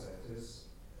the outset is,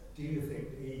 do you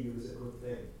think the EU is a good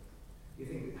thing? Do you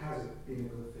think it has been a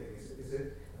good thing? Is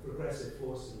it a progressive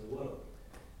force in the world?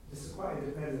 This is quite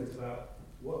independent about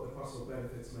what the possible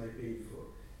benefits may be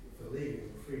for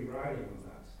leaving, free riding on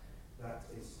that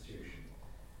institution.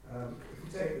 If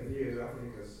you take the view, I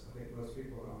think most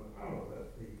people on the panel,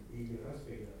 that the EU has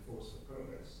been a force for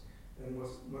progress, then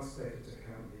must take into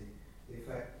account the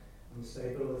effect and the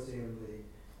stability and the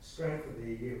strength of the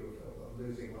EU of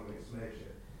losing one of its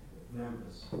major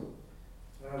members.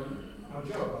 On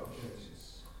job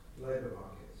opportunities, labour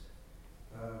market.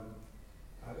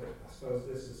 I suppose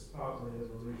this is partly an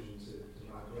allusion to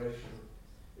migration.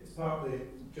 It's partly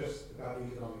just about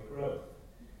economic growth.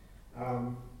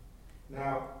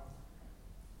 Now,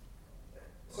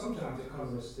 sometimes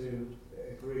economists do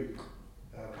agree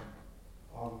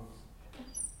on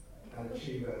and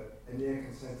achieve a near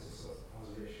consensus on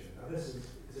the issue. Now, this is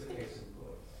a case in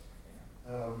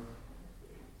point.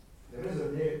 There is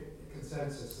a near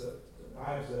consensus that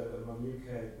I observe among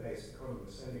UK-based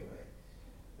economists anyway,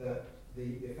 that the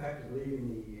effect of leaving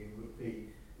the EU would be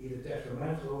either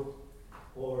detrimental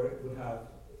or it would have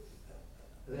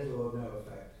little or no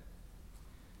effect.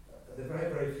 There are very,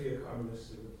 very few economists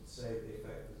who would say the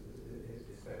effect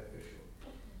is beneficial.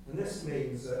 And this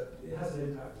means that it has an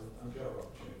impact on job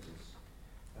opportunities.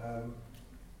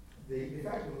 The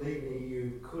effect of leaving the EU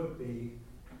could be,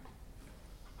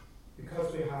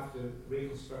 because we have to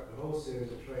reconstruct a whole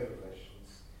series of trade relations,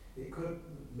 it could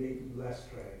mean less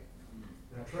trade.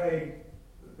 Now, trade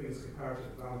brings comparative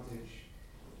advantage.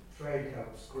 Trade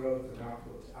helps growth and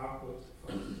output. Output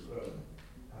fosters growth,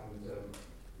 and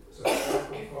so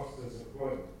output fosters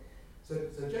employment.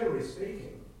 So generally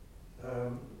speaking,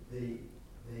 the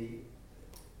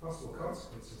possible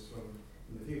consequences from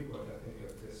the viewpoint, I think,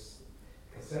 of this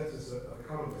consensus of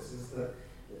economists is that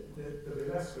there'll be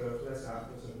less growth, less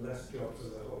output, and less jobs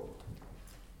as a whole.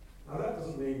 Now, that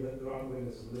doesn't mean that there aren't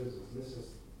winners and losers, and this is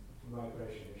the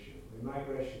migration issue. I mean,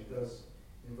 migration does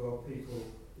involve people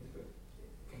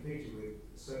competing with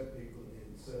certain people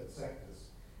in certain sectors.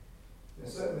 And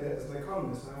certainly, as an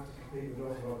economist, I have to compete with an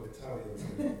awful lot of Italians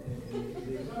in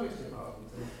the economics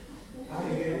department. And I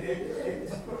think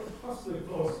it's possibly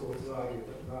plausible to argue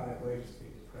that my wages be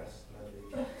depressed by the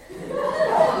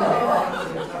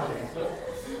Italians.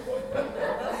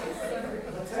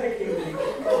 But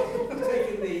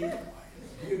taking the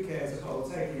UK as a whole,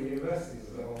 taking universities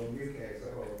as a whole, and UK as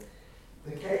a whole,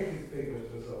 the cake is bigger as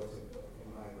a result of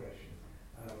migration.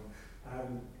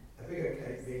 And a bigger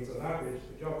cake means, on average,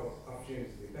 the job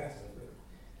opportunities will be better, but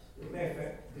it may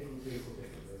affect different people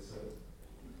differently. So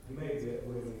you may be a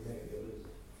winner, you may be a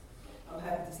loser. I'm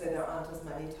happy to say there aren't as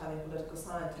many Italian political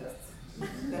scientists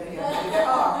than there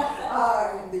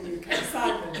are in the UK,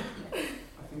 sadly. I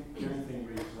think the only thing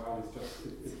really to add is just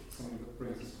it's something that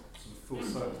brings us sort of full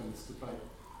circle in this debate.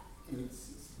 And it's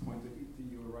the point that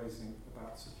you were raising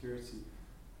about security.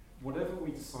 Whatever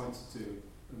we decide to do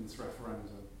in this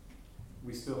referendum,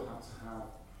 we still have to have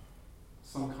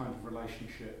some kind of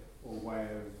relationship or way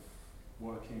of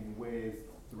working with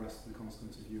the rest of the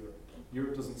continent of Europe.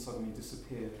 Europe doesn't suddenly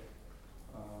disappear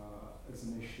as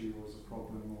an issue or as a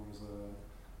problem or as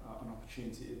an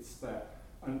opportunity. It's there.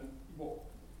 And what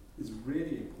is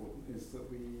really important is that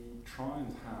we try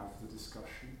and have the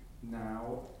discussion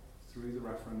now through the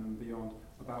referendum and beyond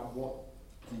about what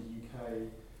the UK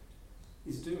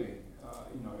is doing.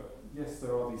 Yes,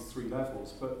 there are these three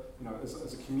levels, but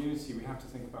as a community, we have to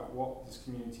think about what this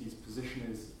community's position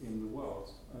is in the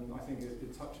world. And I think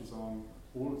it touches on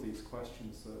all of these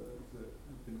questions that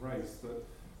have been raised, that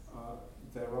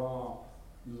there are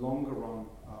longer run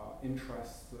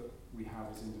interests that we have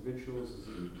as individuals, as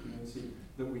a community,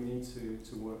 that we need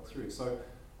to work through. So,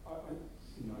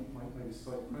 maybe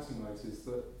slightly pressing those is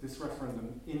that this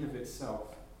referendum in of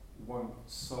itself won't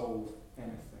solve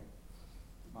anything.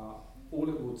 All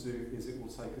it will do is it will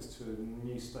take us to a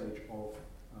new stage of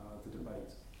the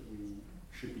debate that we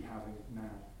should be having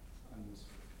now and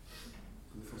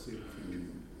for the foreseeable future.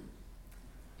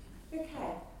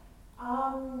 Okay.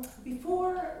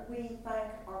 Before we thank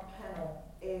our panel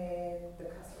in the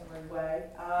customary way,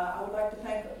 I would like to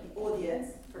thank the audience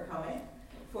for coming,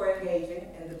 for engaging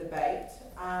in the debate,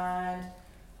 and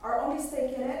our only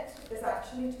stake in it is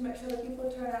actually to make sure that people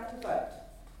turn out to vote,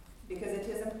 because it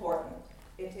is important.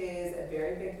 It is a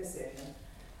very big decision,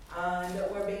 and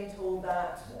we're being told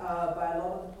that by a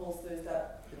lot of the pollsters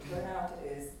that the turnout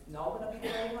is not going to be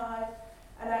very high,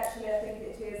 and actually I think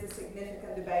it is a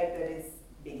significant debate that is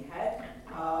being had.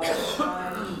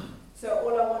 And so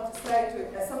all I want to say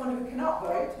to, as someone who cannot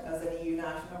vote, as an EU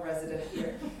national resident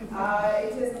here,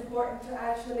 it is important to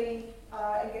actually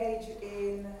engage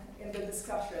in the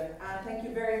discussion. And thank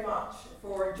you very much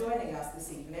for joining us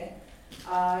this evening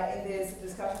in this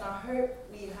discussion. I hope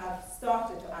we have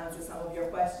started to answer some of your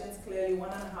questions. Clearly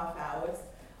 1.5 hours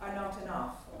are not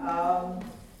enough.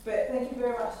 But thank you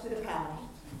very much to the panel.